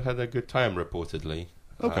had a good time, reportedly.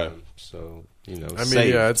 Okay. So I mean,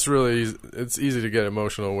 saved. yeah, it's really it's easy to get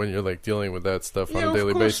emotional when you're like dealing with that stuff on Yeah, a of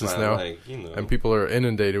daily course, basis man, now, like, and people are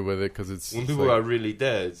inundated with it because it's when it's people like, are really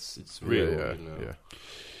there, it's real. yeah, Yeah.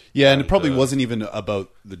 Yeah, and it And, probably wasn't even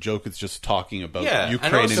about the joke. It's just talking about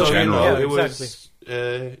Ukraine and also, in general. Yeah, it exactly.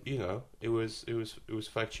 was it was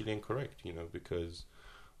factually incorrect, because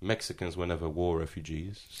Mexicans were never war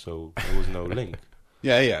refugees, so there was no link.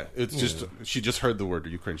 Yeah. It's just she just heard the word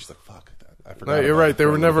Ukraine. She's like, "Fuck, I forgot." No, you're about right. it They for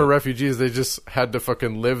a were little never bit. refugees. They just had to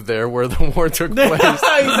fucking live there where the war took place.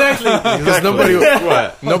 Exactly. Because nobody,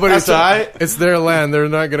 What? nobody's. Right? It's their land. They're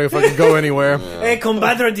not gonna fucking go anywhere. Hey,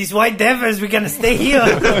 compadre, these white devils, we're gonna stay here. I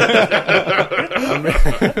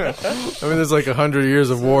mean, there's like 100 years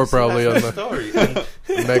of war probably on the story.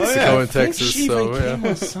 And Mexico and I think Texas. she So even came yeah.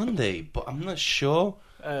 on Sunday, but I'm not sure.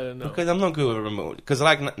 I don't know. Because I'm not good with remote. Because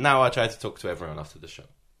now I try to talk to everyone after the show.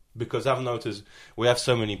 Because I've noticed we have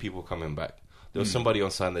so many people coming back. There was somebody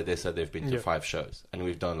on Sunday, they said they've been to 5 shows. And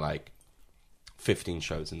we've done like 15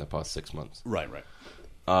 shows in the past 6 months. Right.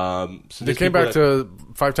 So They these came people back to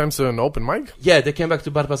 5 times to an open mic? Yeah, they came back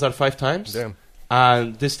to Bad Bazaar 5 times. Damn.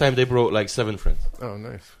 And this time they brought like 7 friends. Oh,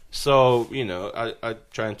 nice. So, I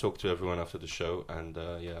try and talk to everyone after the show, and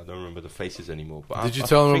I don't remember the faces anymore. But Did you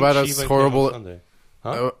tell them think about Shiva us came horrible... on Sunday.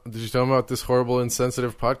 Huh? Did you tell them about this horrible,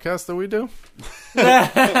 insensitive podcast that we do?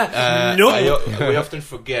 No. We often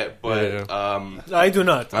forget, but I do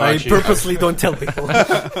not. I purposely don't tell people.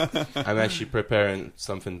 I'm actually preparing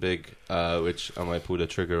something big, which I might pull the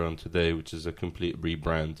trigger on today, which is a complete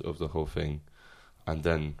rebrand of the whole thing, and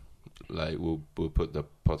then we'll put the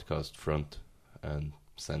podcast front and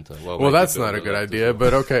center. Well, that's not a good idea,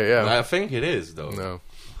 but okay, yeah. I think it is, though. No.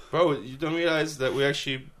 Bro, you don't realize that we're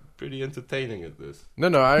actually pretty entertaining at this.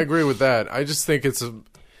 No, I agree with that. I just think it's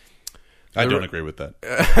I don't agree with that.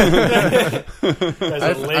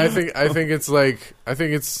 I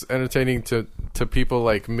think it's entertaining to people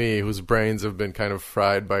like me whose brains have been kind of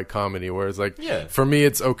fried by comedy. Whereas, for me,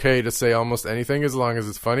 it's okay to say almost anything as long as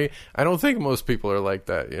it's funny. I don't think most people are like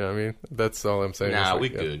that. You know what I mean? That's all I'm saying. Nah, we're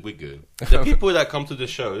good. The people that come to the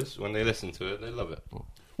shows, when they listen to it, they love it.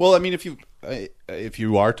 Well, I mean, if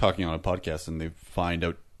you are talking on a podcast and they find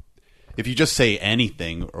out, if you just say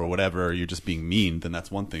anything or whatever, or you're just being mean, then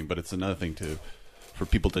that's one thing. But it's another thing for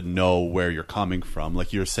people to know where you're coming from.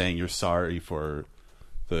 Like you're saying, you're sorry for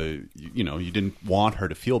you didn't want her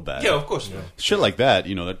to feel bad. Yeah, of course not. Shit like that,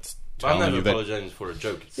 that's I'm telling never you that. apologizing for a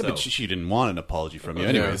joke itself. Yeah, but she didn't want an apology from you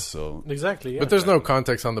anyways. Yeah. So Exactly. Yeah. But there's no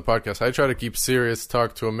context on the podcast. I try to keep serious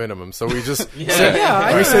talk to a minimum. So we just I we don't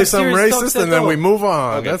say have something serious racist talks at and then all. we move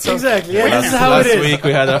on. That's Exactly. Yeah, this is how Last it is. week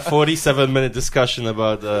we had a 47-minute discussion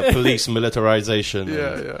about police militarization.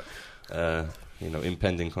 Yeah. And,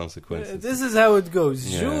 impending consequences. This is how it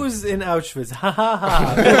goes. Yeah. Jews in Auschwitz. Ha ha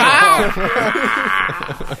ha.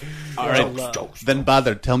 all right, then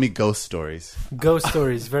Badr, tell me ghost stories. Ghost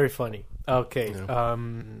stories, very funny. Okay.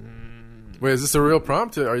 Wait, is this a real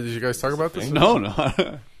prompt? Or did you guys talk about this? No.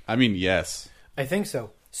 I mean, yes. I think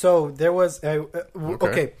so. So there was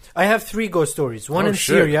okay. I have 3 ghost stories. One in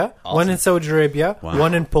shit. Syria, Awesome. one in Saudi Arabia, Wow.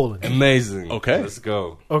 one in Poland. Amazing. Okay. Let's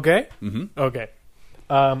go. Okay? Mm-hmm. Okay.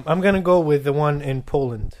 I'm going to go with the one in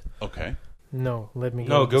Poland. Okay. No, let me go.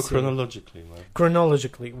 No, with go Syria. chronologically, man.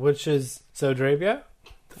 Chronologically, which is Saudi Arabia.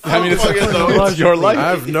 I mean, it's chronologically. your life. I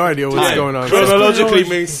have no idea what's going on. Chronologically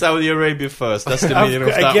means Saudi Arabia first. That's the meaning of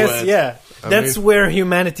that I guess, word. yeah. That's where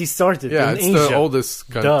humanity started, Yeah, in it's Asia. the oldest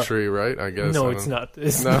country, right? I guess. No, I it's don't- not.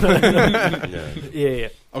 It's No. not. Yeah. Yeah.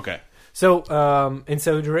 Okay. So, in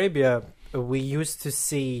Saudi Arabia, we used to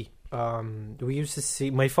see,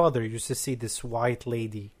 my father used to see this white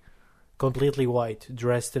lady, completely white,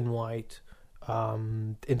 dressed in white,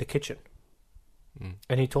 in the kitchen.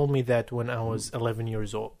 And he told me that when I was 11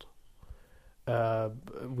 years old.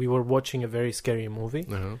 We were watching a very scary movie,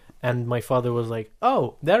 Uh-huh. and my father was like,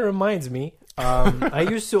 "Oh, that reminds me. I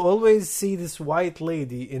used to always see this white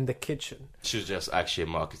lady in the kitchen." She was just actually a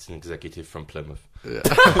marketing executive from Plymouth. Yeah.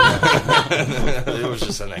 It was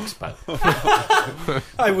just an expat.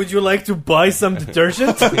 Hi, would you like to buy some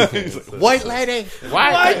detergent? White lady.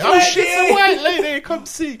 White lady! Oh, she's a white lady! Come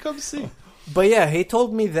see. But yeah, he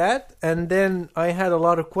told me that, and then I had a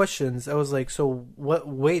lot of questions. I was like, "So what?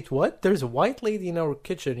 Wait, what? There's a white lady in our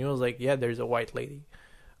kitchen?" He was like, "Yeah, there's a white lady,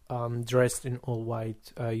 dressed in all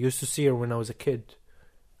white. I used to see her when I was a kid,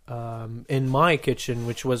 in my kitchen,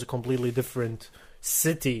 which was a completely different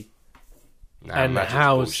city and that's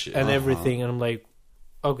house bullshit. and everything." And I'm like,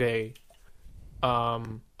 "Okay,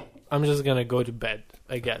 I'm just gonna go to bed,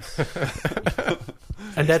 I guess."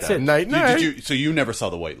 And that's it. Night, night. So you never saw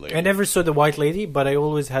the white lady? I never saw the white lady, but I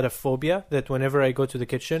always had a phobia that whenever I go to the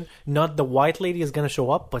kitchen, not the white lady is gonna show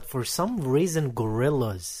up, but for some reason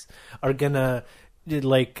gorillas are gonna Wait,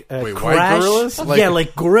 crash. white gorillas? Yeah,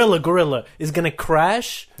 like gorilla is gonna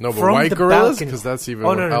crash. No, but from white the gorillas? balcony. Because that's even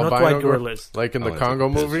Oh no, not albino white gorillas. Like in the Oh, Congo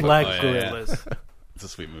it's a- movie? Black Oh, yeah, gorillas. It's a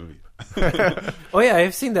sweet movie. Oh yeah,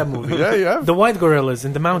 I've seen that movie. Yeah, you have? The white gorillas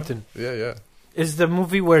in the mountain Yeah. is the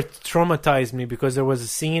movie where it traumatized me because there was a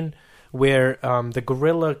scene where the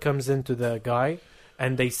gorilla comes into the guy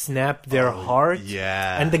and they snap their heart.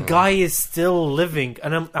 Yeah. And the guy is still living,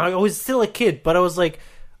 and I was still a kid, but I was like,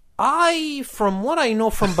 from what I know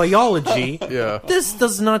from biology, Yeah. this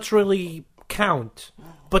does not really count,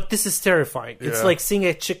 but this is terrifying. It's Yeah. like seeing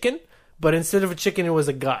a chicken, but instead of a chicken, it was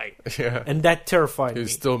a guy, Yeah. and that terrified me.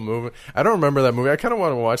 He's still moving. I don't remember that movie. I kind of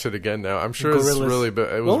want to watch it again now. I'm sure it's Gorillas. really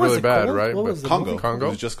bad. It was What was really it bad, called? right? What But- was the Congo. movie? Congo? It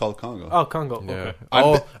was just called Congo. Oh, Congo. Yeah.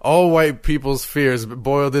 Okay. All white people's fears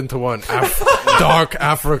boiled into one. Dark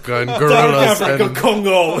Africa and gorillas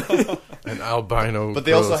Congo. and albino But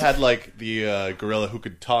they also gorillas. had like the gorilla who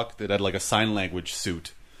could talk that had like a sign language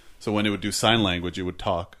suit So when it would do sign language, it would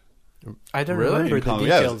talk. I don't Really? remember You'd the call-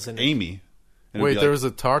 details it in was it. Amy. And it'd Wait, be there like- was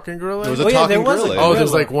a talking gorilla? there was Oh, a yeah, talking there was a gorilla. Oh, there's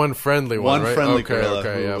gorilla. like one friendly one, One right? friendly okay, gorilla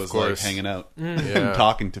okay, who yeah, was of course. like hanging out Yeah. and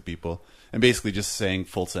talking to people and basically just saying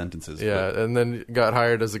full sentences. Yeah, and then got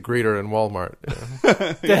hired as a greeter in Walmart.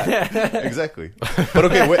 Yeah. Exactly. But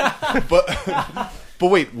okay, wait, but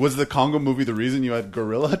wait, was the Congo movie the reason you had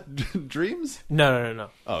gorilla dreams? No.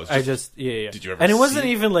 Oh, it's I just- just yeah. Did you ever And it wasn't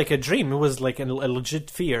see- even like a dream. It was like a legit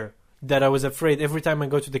fear that I was afraid every time I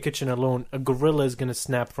go to the kitchen alone, a gorilla is gonna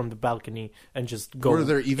snap from the balcony and just go. Were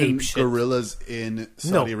there even apeshit. gorillas in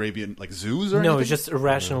Saudi Arabian like zoos or anything? No, it's just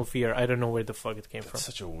irrational fear. I don't know where the fuck it came from.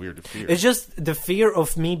 such a weird fear. It's just the fear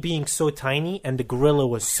of me being so tiny and the gorilla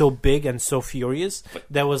was so big and so furious.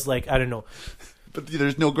 That was like, I don't know. But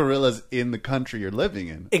there's no gorillas in the country you're living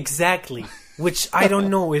in. Exactly. Which I don't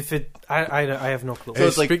know if it... I have no clue. So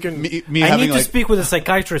it's like speaking- me I having need to like speak with a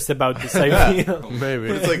psychiatrist about this. I feel. Maybe.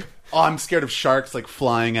 it's like, oh, I'm scared of sharks like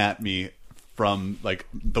flying at me from like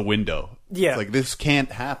the window. Yeah. It's like this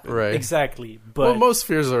can't happen. Right. Exactly. But Well, most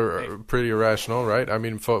fears are pretty irrational, right? I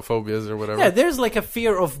mean, phobias or whatever. yeah, there's like a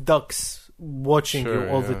fear of ducks watching Sure, you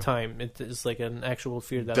all the yeah. time. It is like an actual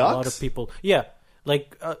fear that a lot of Ducks? people... Yeah.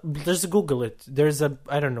 Like, there's a Google it. There's a...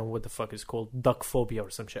 I don't know what the fuck it's called. Duck phobia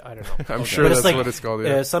or some shit. I don't know. I'm sure But that's it's like, what it's called.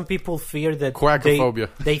 Yeah. some people fear that Quackophobia.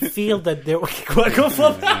 They feel that they're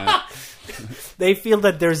quackophobia. Yeah. They feel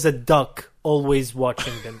that there's a duck always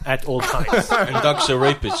watching them at all times. And ducks are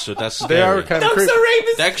rapists, so that's scary. They are kind of creepy.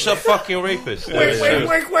 rapists. Ducks are fucking rapists.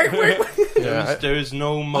 Yeah, There is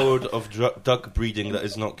no mode of duck breeding that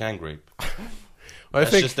is not gang rape. I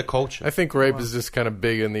That's think just the culture. I think rape is just kind of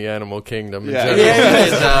big in the animal kingdom. In Yeah. general. Yeah.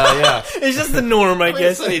 It's, yeah. It's just the norm, I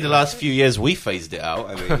guess. It's only the last few years we phased it out.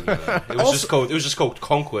 I mean, it was just called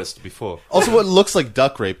conquest before. Also, what looks like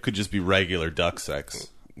duck rape could just be regular duck sex.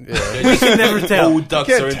 Yeah. You can never tell. All ducks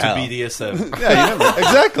can't are into tell. BDSM. Yeah, you never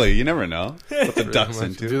exactly. You never know what the duck's Do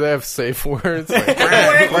into. they have safe words? Like,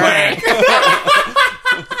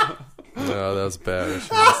 no, that was bad.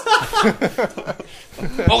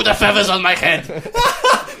 Pull the feathers on my head.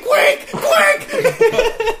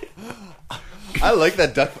 I like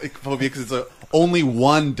that duck phobia because it's only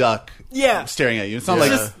one duck Yeah. staring at you. It's not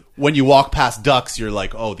Yeah. like when you walk past ducks, you're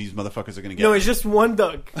like, oh, these motherfuckers are going to get No, me. it's just one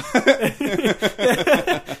duck.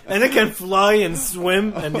 And they can fly and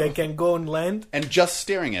swim and they can go and land. And just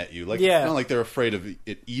staring at you. Like, Yeah. it's not like they're afraid of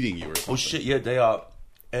it eating you or something. Oh shit! Yeah, they are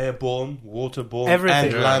airborne, waterborne,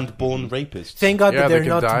 Everything. and landborne rapists. Thank God Yeah, that they they're can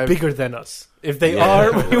not dive. bigger than us. If they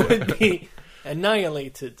are, we would be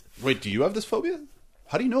annihilated. Wait, do you have this phobia?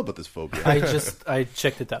 How do you know about this phobia? I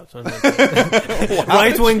checked it out.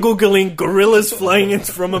 Right when Googling gorillas flying in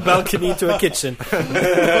from a balcony to a kitchen.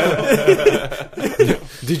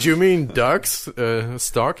 Did you mean ducks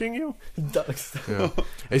stalking you? Ducks. Yeah.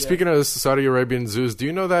 Hey, speaking of Saudi Arabian zoos, do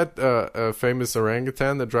you know that famous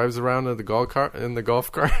orangutan that drives around in the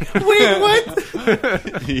golf cart? Wait,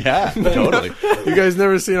 what? Yeah, totally. You guys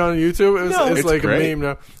never seen it on YouTube? No. It's It's like great. a meme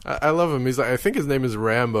now. I love him. He's like, I think his name is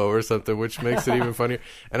Rambo or something, which makes it even funnier.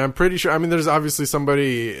 And I'm pretty sure. I mean, there's obviously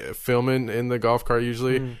somebody filming in the golf cart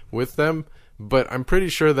usually with them. But I'm pretty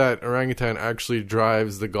sure that orangutan actually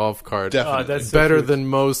drives the golf cart Definitely. Oh, that's so better cute. than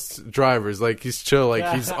most drivers. Like, he's chill. Like,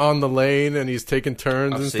 he's on the lane and he's taking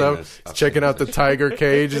turns I've and seen stuff. this. He's I've checking seen out the this. tiger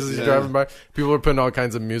cage as he's Yeah. driving by. People are putting all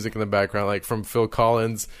kinds of music in the background, like from Phil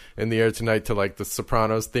Collins in the air tonight to like the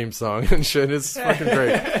Sopranos theme song and shit. It's fucking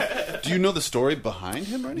great. Do you know the story behind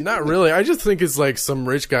him or anything? Not really. I just think it's like some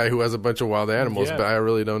rich guy who has a bunch of wild animals, Yeah. but I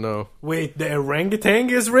really don't know. Wait, the orangutan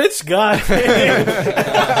is rich? God.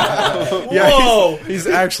 Yeah, Whoa! he's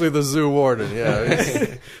actually the zoo warden.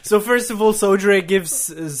 Yeah. So first of all, Saudi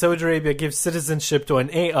Arabia gives citizenship to an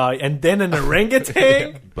AI and then an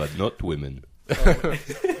orangutan? But not women.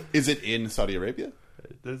 Is it in Saudi Arabia?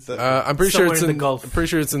 I'm pretty sure Somewhere it's in the in. Gulf. I'm pretty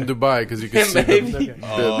sure it's in Dubai because you can see Maybe.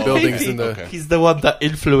 the buildings in the. Okay. He's the one that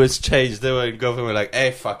influenced change. They were in government like,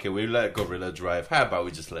 hey, fuck it, we let gorilla drive. How about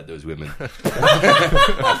we just let those women?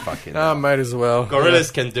 Fucking hell. Might as well.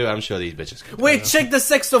 Gorillas can do. I'm sure these bitches can. Wait, check the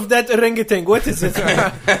sex of that orangutan. What is it?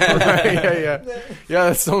 Right, yeah.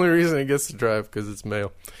 That's the only reason it gets to drive because it's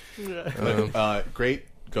male. Great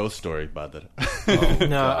ghost story, Badr.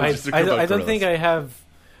 No, I Just to hear about don't gorillas. think I have.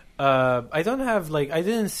 I don't have like I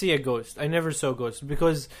didn't see a ghost. I never saw ghosts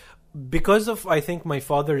because of I think my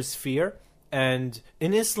father's fear. And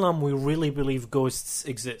in Islam, we really believe ghosts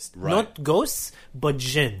exist. Right. Not ghosts, but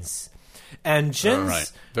jinns. And jinns,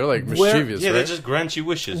 right. They're like Where- mischievous, Yeah, they right? just grant you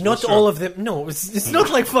wishes. not all of them. No, it's not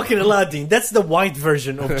like fucking Aladdin. That's the white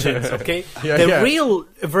version of jinns. Okay, Yeah, the yeah. real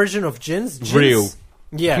version of jinns. Real.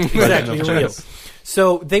 Yeah, exactly, real.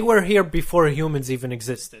 So they were here before humans even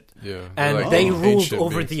existed. Yeah. And Like they ruled ancient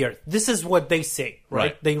over beings. the earth. This is what they say, right?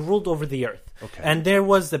 Right. They ruled over the earth. Okay. And there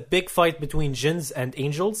was a big fight between jinns and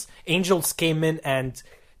angels. Angels came in and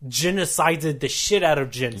genocided the shit out of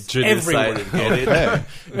jinns everywhere. Genocided, get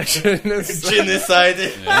it?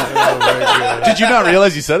 Genocided. Oh my God. Did you not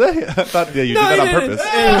realize you said that? I thought you did that on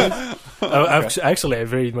purpose. Actually, I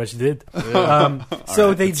very much did.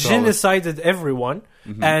 So they it's solid. genocided everyone,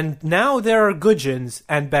 and now there are good jinns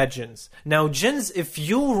and bad jinns. Now, jinns, if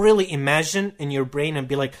you really imagine in your brain and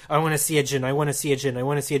be like, I want to see a jinn, I want to see a jinn, I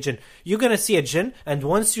want to see a jinn, you're going to see a jinn, and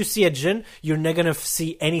once you see a jinn, you're not going to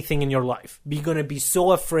see anything in your life. You're going to be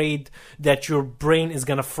so afraid that your brain is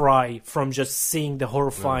going to fry from just seeing the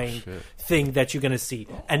horrifying thing that you're going to see.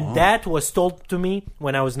 And that was told to me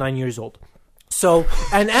when I was 9 years old. So,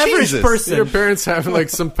 an average Jesus. person... Your parents have like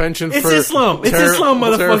some penchant It's for Islam. It's Islam,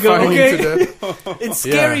 motherfucker, terrifying okay? to death. It's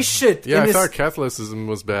scary Yeah. shit. Yeah, in I this- thought Catholicism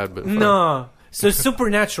was bad, but No. So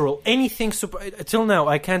supernatural, anything till now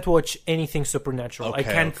I can't watch anything supernatural. I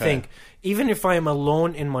Okay, can't okay. think. Even if I am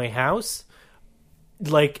alone in my house,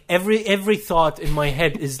 like every thought in my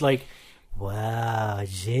head is like, wow,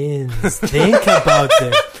 jinns, think about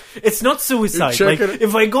them. It's not suicide. You Like check it-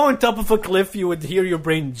 if I go on top of a cliff, you would hear your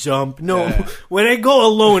brain jump. No, Yeah. when I go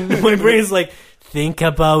alone, my brain's like, think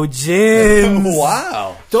about jinns.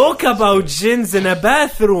 Wow. Talk about jinns in a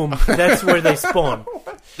bathroom. That's where they spawn.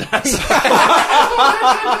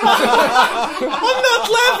 I'm not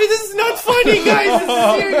laughing. This is not funny, guys. This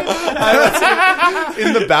is serious.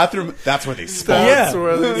 In the bathroom, that's where they spawn. That's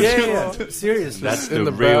where they yeah. Seriously. That's In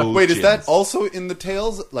the the real. Wait, is that jinns. also in the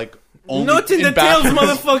Tales? Like, only Not in the tails, bathrooms?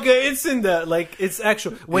 motherfucker. It's in the it's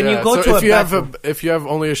actual. When Yeah, you go so to if a you bathroom, have if you have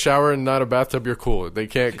only a shower and not a bathtub, you're cool. They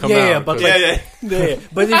can't come out. yeah, but but- like, yeah.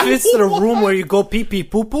 But if it's the room where you go pee pee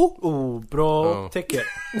poo poo, ooh, bro, Oh. take it.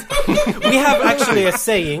 We have actually a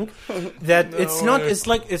saying that it's not.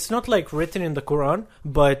 It's not like written in the Quran,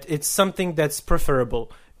 but it's something that's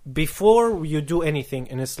preferable. Before you do anything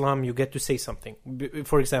in Islam, you get to say something.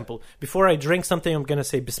 For example, before I drink something, I'm gonna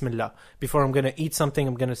say Bismillah. Before I'm gonna eat something,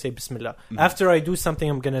 I'm gonna say Bismillah. After I do something,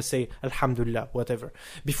 I'm gonna say Alhamdulillah, whatever.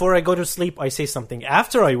 Before I go to sleep, I say something.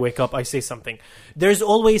 After I wake up, I say something. There's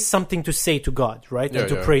always something to say to God, right? Yeah, And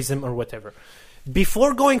to yeah. praise Him or whatever.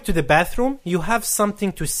 Before going to the bathroom, you have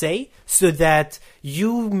something to say so that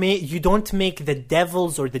you don't make the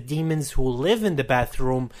devils or the demons who live in the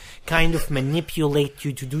bathroom kind of manipulate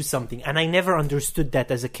you to do something. And I never understood that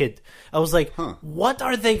as a kid. I was like, what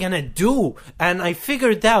are they gonna do? And I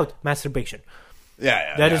figured out masturbation.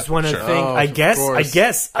 Yeah, That is one of the sure. things. Oh, I of guess.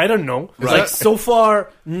 course. I don't know. Right. Like so far,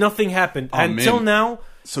 nothing happened until man. now.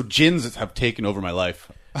 So jinns have taken over my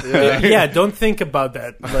life. Yeah, don't think about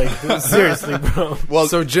that. Like seriously, bro. Well,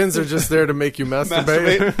 So jinns are just there to make you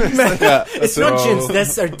masturbate. yeah, It's not jinns.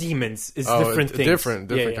 That's our demons. It's Oh, different things. different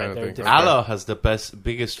kind of they're thing. different. Allah has the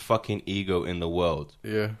biggest fucking ego in the world.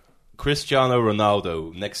 Yeah. Cristiano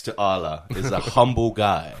Ronaldo next to Allah is a humble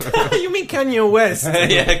guy. You mean Kanye West?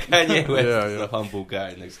 Yeah, Kanye West Yeah, is yeah. a humble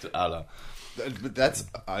guy next to Allah. but that's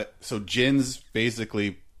so jinns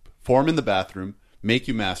basically form in the bathroom, make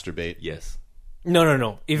you masturbate. Yes.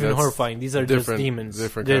 No. Even That's horrifying. These are just different- demons.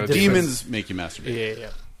 different They're kind of different. Demons make you masturbate. Yeah.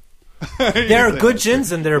 There are good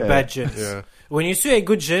jinns and there are bad jinns. Yeah. When you see a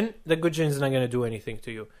good jinn, the good jinn is not going to do anything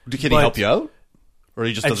to you. Can he But help you out, or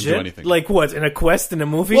he just A doesn't jinn? do anything? Like what? In a quest in a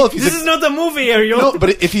movie? Well, if he's this a- is not a movie, Ariel. no, but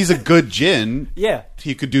if he's a good jinn, Yeah.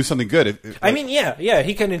 he could do something good. I mean, yeah.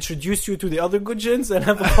 He can introduce you to the other good jinns and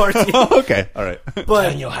have a party. okay, all right.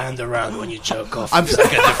 But your hand around when you jerk off. I'm like a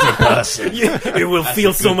different person. it will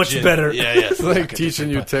feel so much better. Yeah, yeah. It's like teaching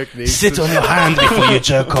you techniques. Sit on your hand before you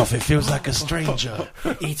jerk off. It feels like a stranger.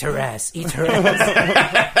 Eat her ass. Eat her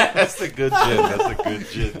ass. That's a good gin. That's a good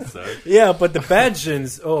gin, sir. Yeah, but the bad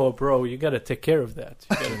jinns, oh, bro, you got to take care of that.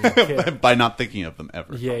 You gotta take care. By not thinking of them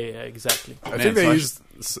ever. Yeah, exactly. I Man, think they so I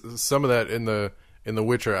used some of that in the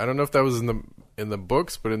Witcher. I don't know if that was in the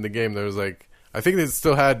books, but in the game there was like, I think they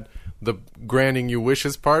still had the granting you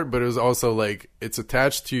wishes part, but it was also like it's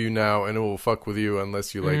attached to you now and it will fuck with you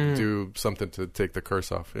unless you like do something to take the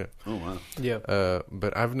curse off. Yeah. Oh wow. Yeah.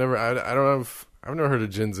 But I've never heard of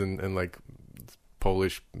jinns in like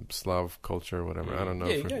Polish Slav culture or whatever. I don't know.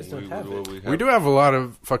 Yeah, if you guys don't have it. we do have a lot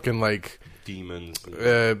of fucking like demons.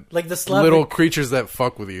 Like the Slavic little creatures that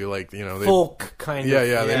fuck with you, like they folk kind yeah, of.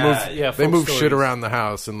 yeah, they Yeah, move. yeah, they folk move shit stories. around the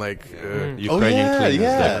house and like Ukrainian Oh yeah, cleaners,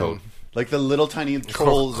 yeah. they're called. Like the little tiny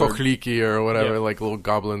trolls. or- Kochliki or whatever, Yeah. like little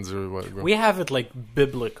goblins or what. We have it like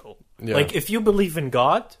biblical. Yeah. Like if you believe in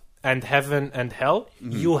God and heaven and hell,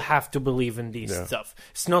 you have to believe in these Yeah. stuff.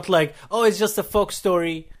 It's not like, oh, it's just a folk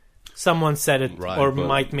story. someone said it Right, or but-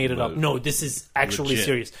 might made it up. but- No, this is actually Legit.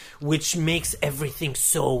 serious, which makes everything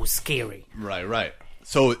so scary. Right.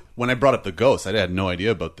 So when I brought up the ghosts, I had no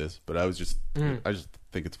idea about this, but I just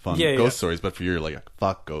think it's fun. Yeah, Ghost yeah. stories, but for you, like,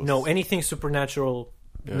 fuck ghosts. No, anything supernatural,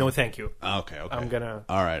 no thank you. Okay. I'm gonna...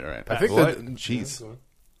 All right. I think What? that. Jeez.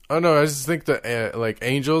 Oh no, I just think that like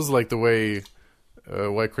angels, like the way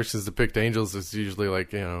white Christians depict angels is usually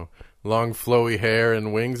like, you know, long flowy hair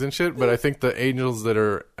and wings and shit. But I think the angels that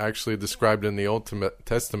are actually described in the Old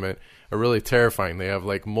Testament are really terrifying. They have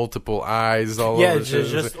like multiple eyes all Yeah, over.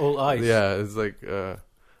 just all eyes. Yeah, it's like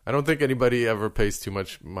I don't think anybody ever pays too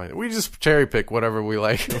much mind. We just cherry pick whatever we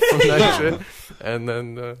like from that shit, and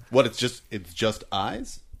then What? It's just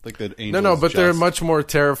eyes. Like the angels. no, but they're just- much more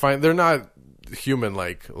terrifying. They're not human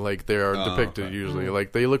like they are depicted okay. usually.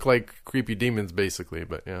 Like they look like creepy demons basically.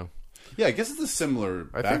 But yeah, Yeah, I guess it's a similar.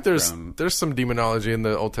 I think there's some demonology in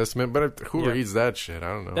the Old Testament, but who Yeah. reads that shit? I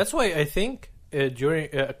don't know. That's why I think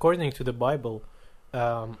according to the Bible,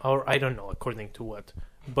 or I don't know according to what,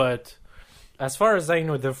 but as far as I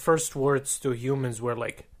know, the first words to humans were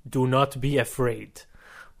like, "Do not be afraid."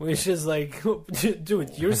 Which is like,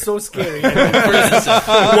 dude, you're so scary.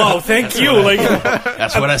 Wow, thank you. Like,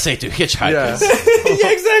 That's what I say to hitchhikers. yeah, yeah,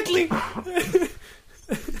 exactly.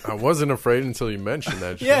 I wasn't afraid until you mentioned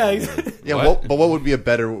that shit. Yeah, exactly. Yeah, but what would be a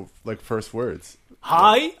better like first words?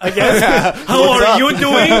 Hi, I guess. How are you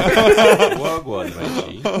doing? Wagwan, my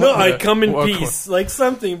G. No, I come in Walk peace, like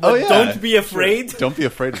something. But Oh, yeah. don't be afraid. Don't be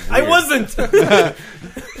afraid. Of I weird. wasn't.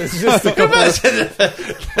 It's just a couple of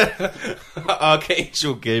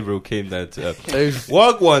Archangel Gabriel came down to days.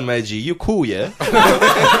 Wagwan, my G. You cool, yeah?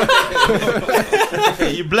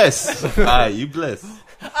 You bless. Aye, you bless.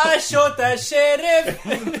 I shot the sheriff.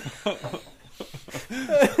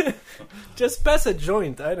 Just pass a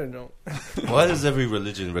joint. I don't know. Why does every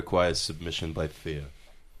religion require submission by fear?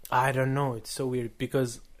 I don't know. It's so weird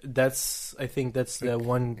because I think that's the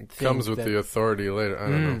one thing Comes with that, the authority later. I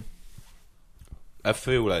don't know. I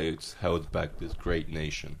feel like it's held back this great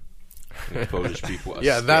nation. The Polish people are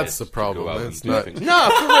Yeah, scared that's the to problem. go out It's and do not- things. No,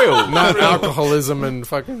 for real. Not alcoholism and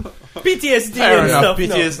fucking. PTSD Fair and enough, stuff.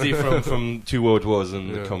 no. PTSD from 2 world wars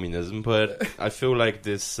and Yeah. communism, but I feel like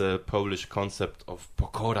this Polish concept of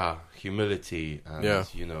pokora, humility, and Yeah.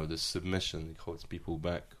 you know, the submission holds people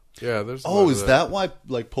back. Yeah, there's. a lot Oh, of is that why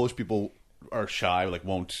like Polish people are shy? Like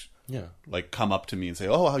won't Yeah, like come up to me and say,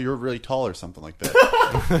 "Oh, you're really tall" or something like that.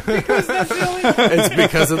 It's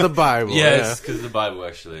because of the Bible. it's because of the Bible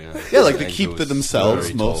actually. Yeah, like they Angels keep to themselves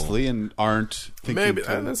very tall. mostly and aren't thinking. Maybe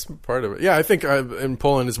to- that's part of it. Yeah, I think in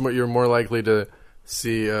Poland it's more, you're more likely to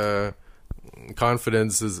see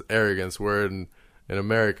confidence as arrogance, where in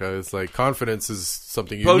America it's like confidence is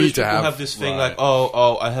something you Polish need to people have. this thing Right. like,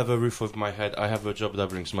 oh, I have a roof over my head, I have a job that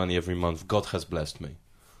brings money every month, God has blessed me.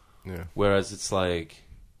 Yeah, Whereas it's like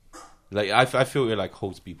I feel it like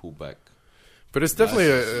holds people back. but it's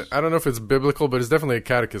definitely I don't know if it's biblical, but it's definitely a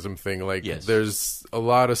catechism thing. Like Yes. there's a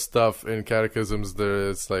lot of stuff in catechisms that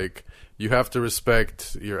it's like you have to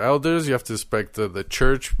respect your elders, you have to respect the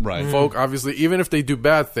church Right. folk, obviously, even if they do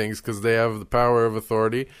bad things because they have the power of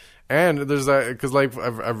authority. And there's that because like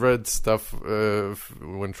I've read stuff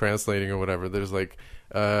when translating or whatever. There's like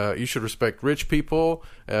you should respect rich people.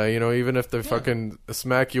 You know, even if they fucking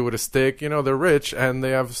smack you with a stick, you know they're rich and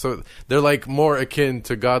they have they're like more akin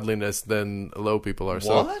to godliness than low people are.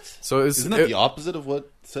 What? So it's Isn't that the opposite of what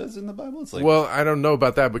it says in the Bible? It's like well, I don't know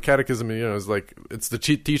about that, but catechism, you know, is like it's the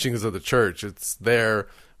teachings of the church. It's their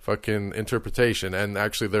fucking interpretation, and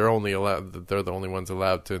actually they're the only ones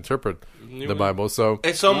allowed to interpret the Bible. So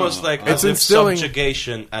It's almost like It's as if instilling-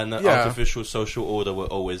 subjugation and Yeah. artificial social order were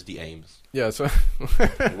always the aims. yeah, so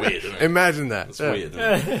Weird, isn't it? imagine that. It's Yeah. weird.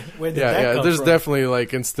 Isn't it? Where did that Yeah. come There's from? definitely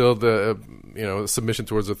like instilled the you know submission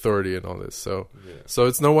towards authority and all this. So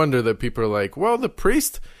it's no wonder that people are like, well, the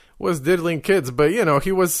priest was diddling kids, but you know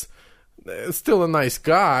he was still a nice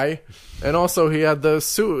guy, and also he had the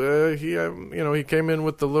suit. He came in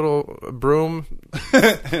with the little broom,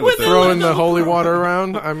 throwing the holy water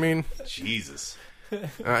around. I mean, Jesus.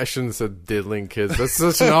 I shouldn't have said diddling kids. That's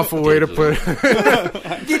such an awful way to put it.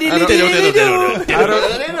 I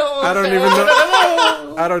don't even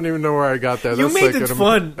know. I don't even know where I got that. You That's made like it an,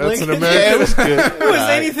 fun. That's Like- an American. Yeah, it was good. It was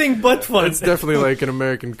anything but fun. It's definitely like an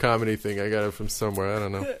American comedy thing. I got it from somewhere. I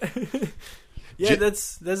don't know. Yeah,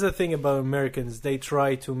 that's the thing about Americans. They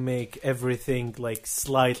try to make everything like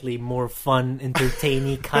slightly more fun,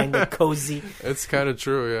 entertaining, kind of cozy. It's kind of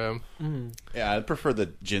true. Yeah. Yeah, I prefer the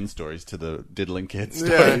gin stories to the diddling kids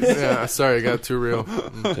Yeah. stories. Yeah. Sorry, I got too real.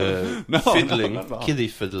 Fiddling, not at all. kiddie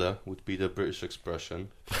fiddler would be the British expression.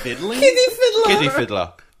 Fiddling? Kiddie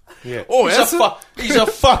fiddler. Yeah. Oh, that's he's a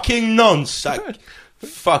fucking nonce. That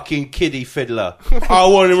fucking kiddie fiddler. I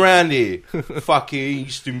want him Randy. Fucking he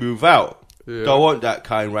used to move out. Yeah. Don't want that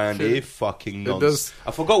kind, Randy. Shit. Fucking It nonce. does-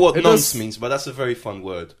 I forgot what it nonce does- means, but that's a very fun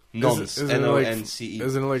word. Nonce. Isn't it like- N-O-N-C-E.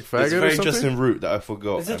 Isn't it like It's a faggot very or something? interesting root that I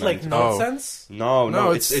forgot. Is it and like I- nonsense? No,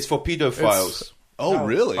 No, it's for pedophiles. Oh,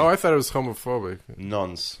 really? Oh, I thought it was homophobic.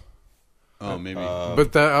 Nonce. Oh, maybe.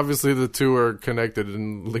 But that obviously the two are connected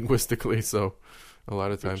linguistically, so a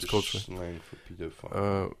lot of times Just culturally. slang for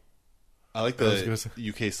pedophile. I like I was gonna the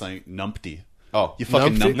say- UK slang numpty. Oh, You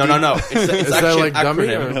fucking Numpty? numpty. no. It's Is that actually like an dummy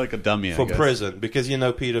acronym or- Like a dummy, I for guess. prison, because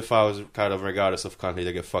pedophiles kind of, regardless of country,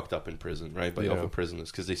 they get fucked up in prison, right? By Yeah. other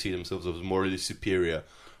prisoners because they see themselves as morally superior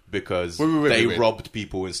because Wait, they wait. robbed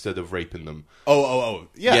people instead of raping them. Oh.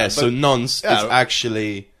 Yeah, Yeah, but- so nonce Yeah. is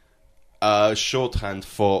actually shorthand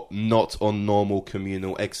for not on normal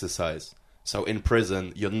communal exercise. So in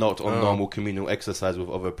prison, you're not on Oh. normal communal exercise with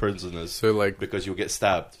other prisoners So like, because you'll get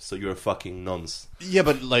stabbed. So you're a fucking nonce. yeah,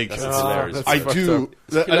 but like, That's hilarious. that's I fucked do. up.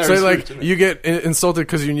 It's hilarious. so root, like isn't it? you get insulted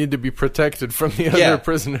because you need to be protected from the other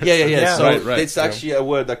prisoners. Yeah. Yeah. So Right, it's actually a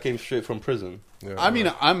word that came straight from prison. Yeah, I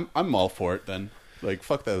mean, I'm all for it then. Like,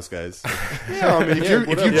 fuck those guys. Yeah, I mean, if you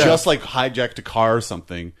whatever. just like hijacked a car or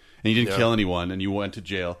something and you didn't Yeah. kill anyone and you went to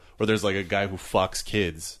jail, or there's like a guy who fucks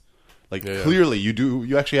kids, like Yeah. clearly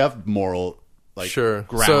you actually have moral like sure.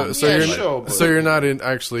 ground. So Yeah, you're sure, but- so you're not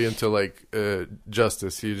actually into like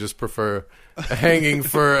justice. You just prefer hanging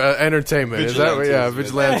for entertainment. Is that what? Yeah,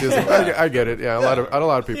 Vigilantism. vigilantism. I get it. Yeah, a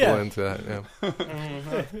lot of people Yeah. are into that.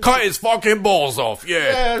 Yeah. Cut his fucking balls off.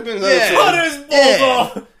 Yeah.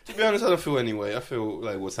 To be honest, I don't feel anyway. I feel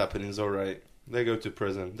like what's happening is alright. They go to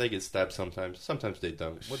prison. They get stabbed sometimes. Sometimes they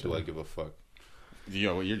don't. What do I give a fuck?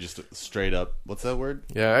 You're just straight up. What's that word?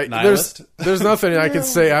 Yeah, Nihilist? there's nothing I can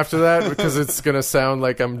say after that because it's gonna sound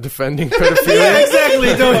like I'm defending pedophilia. Yeah,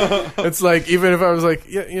 exactly. Don't. It's like even if I was like,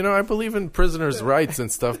 yeah, you know, I believe in prisoners' rights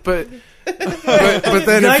and stuff, but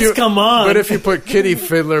then Guys, if you come on. but if you put Kitty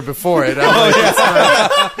Fiddler before it, I'm like, it's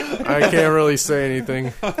not, I can't really say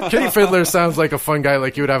anything. Kitty Fiddler sounds like a fun guy,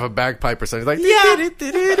 like you would have a bagpipe or something. Like he'd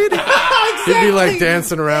be like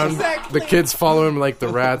dancing around. The kids follow him like the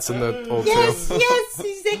rats in the old tale. Yes,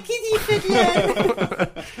 he's a kitty fiddler.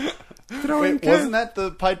 Wait, wasn't that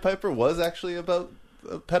the Pied Piper was actually about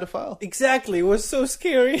a pedophile? Exactly. It was so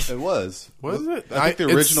scary. It was. Was it? I think the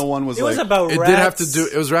it's- original one was It was like about It rats. did have to do.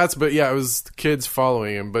 It was rats, but yeah, it was kids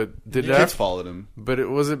following him. But did the it kids have? followed him. But it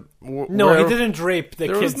was it. No, where- he didn't rape the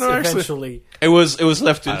There was kids no actually- eventually. It was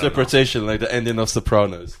left to I don't know. interpretation, like the ending of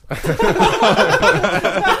Sopranos.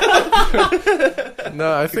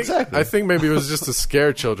 No, I think Exactly. I think maybe it was just to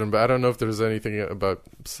scare children, but I don't know if there's anything about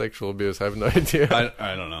sexual abuse. I have no idea.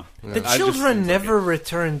 I don't know. The I just children think never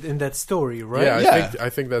returned in that story, right? Yeah, Yeah. I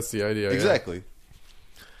think that's the idea. yeah. Exactly.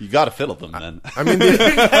 You got to fiddle them then. I mean,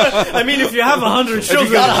 I mean, if you have 100 If you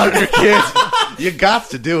children, got 100 kids, you got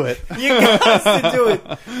to do it. you got to do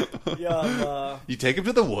it. Yeah, You take them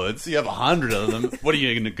to the woods. You have 100 of them. What are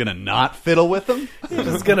you gonna not fiddle with them? you're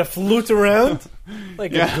just gonna flute around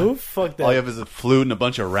like Yeah. a goof. Fuck that. All you have is a flute and a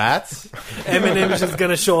bunch of rats. Eminem's just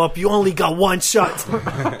gonna show up. You only got one shot.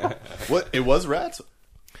 What? It was rats.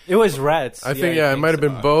 It was rats. I think it might have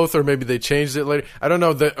been both, or maybe they changed it later. I don't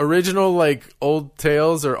know. The original like old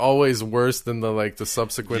tales are always worse than the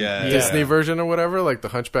subsequent Yeah. Disney Yeah. version or whatever. Like the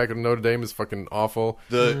Hunchback of Notre Dame is fucking awful.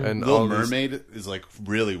 The And Little all these- Mermaid is like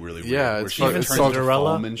really, really weird. Yeah, where it's she fucking turns into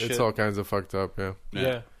Cinderella. foam and shit. It's all kinds of fucked up. Yeah.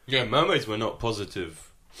 Yeah. Yeah, mermaids were not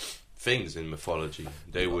positive things in mythology.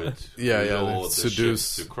 They would Yeah, yeah, lure they the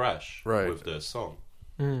seduce. ship to crash Right. with their song.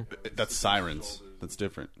 That's sirens. That's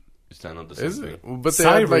different. Is that not the same Is thing? it? But they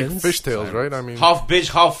had like Sirens. fishtails, right? I mean, Half bitch,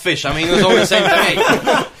 half fish. I mean, it was all the same thing.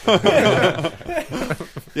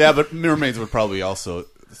 Yeah, but mermaids were probably also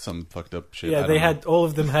some fucked up shit. I Yeah, don't they know. had all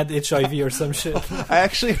of them had HIV or some shit. I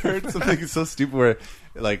actually heard something so stupid where,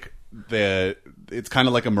 like, it's kind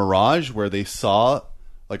of like a mirage where they saw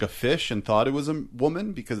like a fish and thought it was a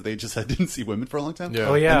woman because they just didn't see women for a long time. Yeah.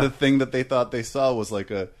 Oh, yeah. And the thing that they thought they saw was like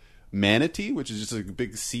a manatee, which is just a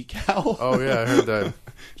big sea cow. oh yeah, I heard that.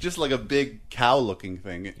 Just like a big cow-looking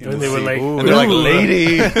thing. in And the they were sea. like, Ooh, and they're like, ooh,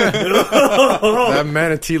 lady. that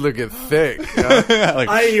manatee looking thick. Yeah. Like,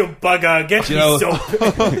 "Hey, you bugger, get You me know-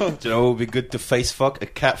 soap." Do you know what would be good to face fuck? A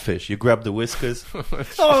catfish. You grab the whiskers.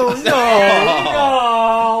 Oh no!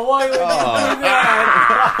 No! Why would you do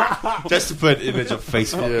that? Just to put an image of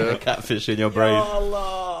face fucking Yeah. a catfish in your brain.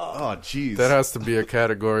 Allah. oh, jeez. That has to be a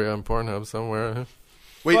category on Pornhub somewhere.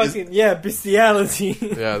 Wait, Fucking yeah, bestiality.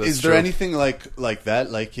 Yeah, that's is there true. anything like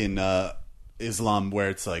that, like in Islam, where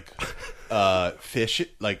it's like fish,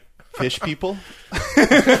 like Fish people? It's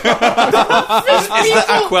the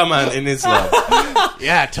Aquaman in Islam.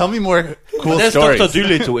 Yeah, tell me more cool There's stories. Dr.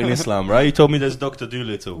 Doolittle in Islam, right? You told me there's Dr.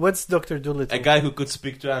 Doolittle. What's Dr. Doolittle? A guy who could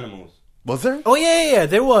speak to animals. Was there? Oh yeah,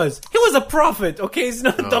 there was. He was a prophet. Okay, he's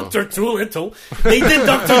not Dr. Doolittle. They did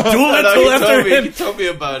Dr. Doolittle after him. He told me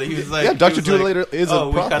about it. He was like, Yeah, Dr. he was Doolittle like, is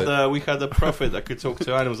a prophet. We had a prophet that could talk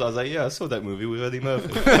to animals. I was like, yeah, I saw that movie with Eddie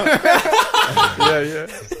Murphy. Yeah.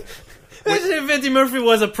 Imagine if Eddie Murphy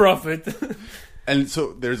was a prophet. And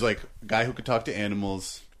so there's like a guy who could talk to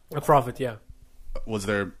animals. A prophet, yeah. Was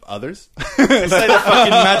there others? It's like a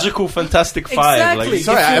fucking magical Fantastic Five. Exactly. Like,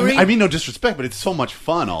 Sorry, If you I read- mean no disrespect, but it's so much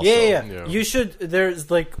fun also. Yeah. Yeah. You should.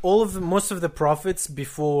 There's like most of the prophets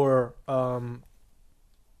before. I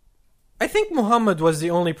think Muhammad was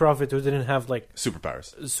the only prophet who didn't have like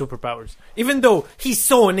superpowers, even though he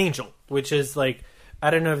saw an angel, which is like I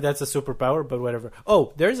don't know if that's a superpower, but whatever.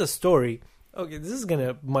 Oh, there's a story. Okay, this is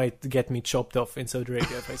might get me chopped off in Saudi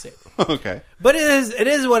Arabia if I say it. Okay. But it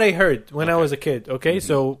is what I heard when I was a kid, okay?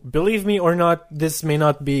 So believe me or not, this may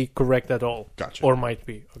not be correct at all. Gotcha. Or might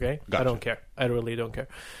be, okay? Gotcha. I don't care. I really don't care.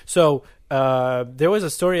 So there was a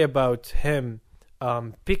story about him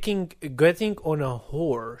getting on a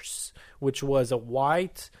horse, which was a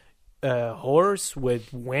white horse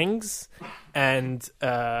with wings and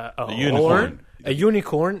a unicorn. horn. A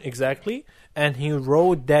unicorn, exactly. And he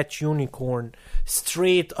rode that unicorn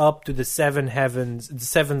straight up to the seven heavens, the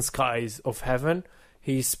seven skies of heaven.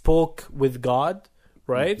 He spoke with God,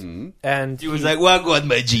 right? And he was like, well, God,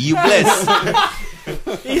 my G, you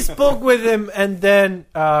bless. he spoke with him, and then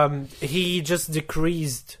he just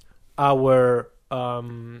decreased our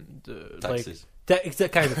Taxes.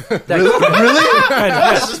 kind of really kind of,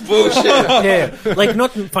 That's just bullshit. yeah, like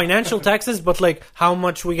not financial taxes, but like how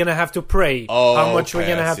much we're gonna have to pray, how much we're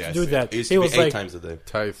gonna have to do that. It used He to be was 8 like, times a day.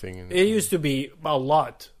 Tithing. And it used to be a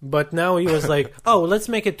lot, but now he was like, "Oh, let's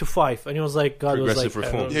make it to 5," and he was like, "God was like,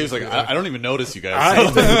 Progressive reform. Yeah, he was like, I don't even notice you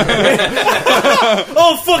guys.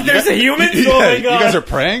 oh fuck, there's a human! Oh my You god! guys are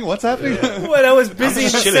praying? What's happening? When I was busy in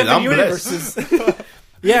the just chilling, 7 I'm blessed. universes.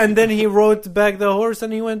 Yeah, and then he rode back the horse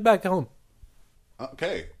and he went back home.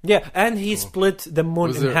 Okay. Yeah, and he split the moon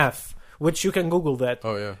Was in there- half, which you can Google that.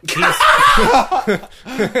 oh yeah.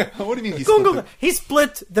 What do you mean he's Google that. He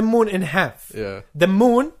split the moon in half. Yeah. The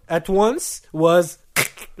moon at once was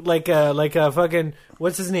like a fucking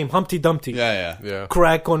what's his name, Humpty Dumpty. Yeah. Yeah.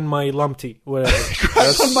 Crack on my lumpty, whatever.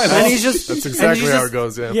 On my And he house. just That's and exactly he how just- it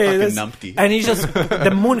goes. Yeah. Yeah, Fucking that's- numpty. and he just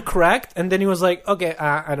the moon cracked, and then he was like, "Okay,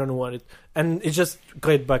 I don't want it," and it just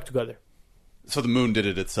got back together. So the moon did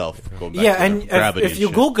it itself. Going back Yeah, to and gravity if you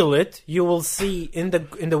shit. Google it, you will see in the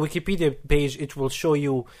Wikipedia page, it will show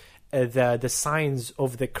you the signs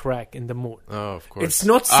of the crack in the moon. Oh, of course. It's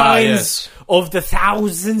not signs of the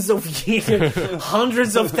thousands of years,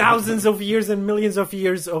 hundreds of thousands of years and millions of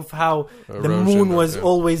years of how the Erosion, moon was yeah.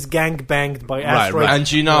 always gang-banged by asteroids. And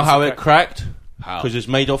do you know how it cracked? How? Because it's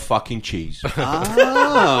made of fucking cheese.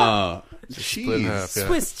 Ah, Split in half, cheese. yeah.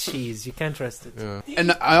 Swiss cheese, you can't trust it. Yeah.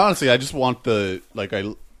 And I just want I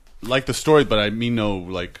like the story, but I mean no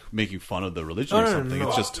like making fun of the religion or No, no, something. no.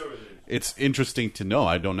 It's just it's interesting to know.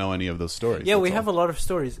 I don't know any of those stories. Yeah, we That's have all. a lot of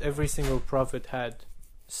stories. Every single prophet had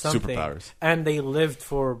something, Superpowers. and they lived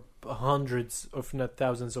for hundreds, if not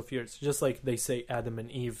thousands, of years. Just like they say, Adam and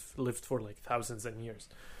Eve lived for like thousands and years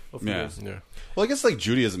of Yeah. years. Yeah. Well, I guess like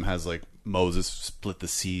Judaism has like Moses split the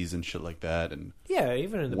seas and shit like that, and Yeah,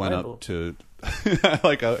 even in the went Bible. up to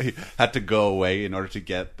he had to go away in order to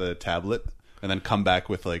get the tablet, and then come back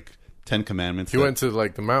with like 10 commandments. He went to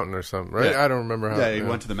like the mountain or something, right? Yeah. I don't remember how. Yeah, he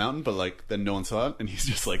went to the mountain, but like then no one saw it, and he's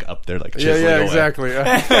just like up there, like Yeah, chiseling yeah, away. exactly.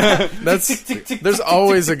 That's there's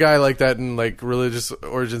always a guy like that in like religious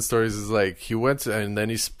origin stories. Is like he went and then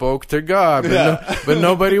he spoke to God, but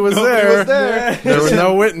nobody was there. There were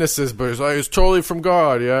no witnesses, but it's totally from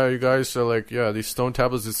God. Yeah, you guys are like, yeah, these stone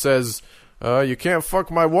tablets. It says. You can't fuck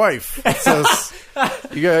my wife. It says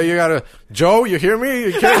you gotta Joe. You hear me?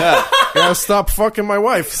 You can't. You gotta stop fucking my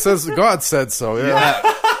wife. It says God said so. Yeah.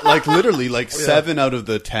 Like literally, like 7 out of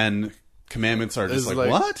the 10 commandments are just It's like, like-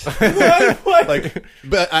 what? Like,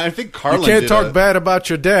 but I think Carlin You can't did talk bad about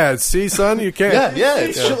your dad. See, son, you can't. Yeah,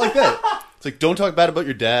 it's shit like that. It's like don't talk bad about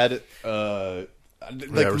your dad. Like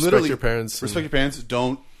respect literally, your parents. Respect your parents.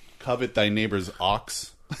 Don't covet thy neighbor's ox.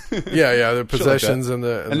 Yeah, their possessions that. and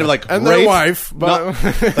the And they're like, and rape, their wife, but not,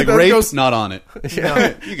 like that rape, goes- not on it.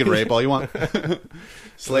 No, you can rape all you want.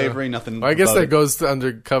 Slavery, nothing. I guess about that it. goes to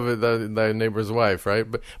under covet thy neighbor's wife, right?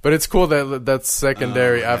 But it's cool that that's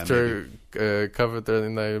secondary yeah, after covet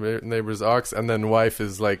thy neighbor's ox, and then wife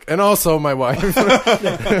is like, and also my wife.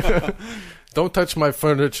 Don't touch my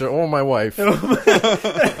furniture or my wife.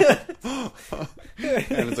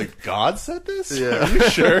 And it's like, God said this? Yeah. Are you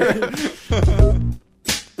sure?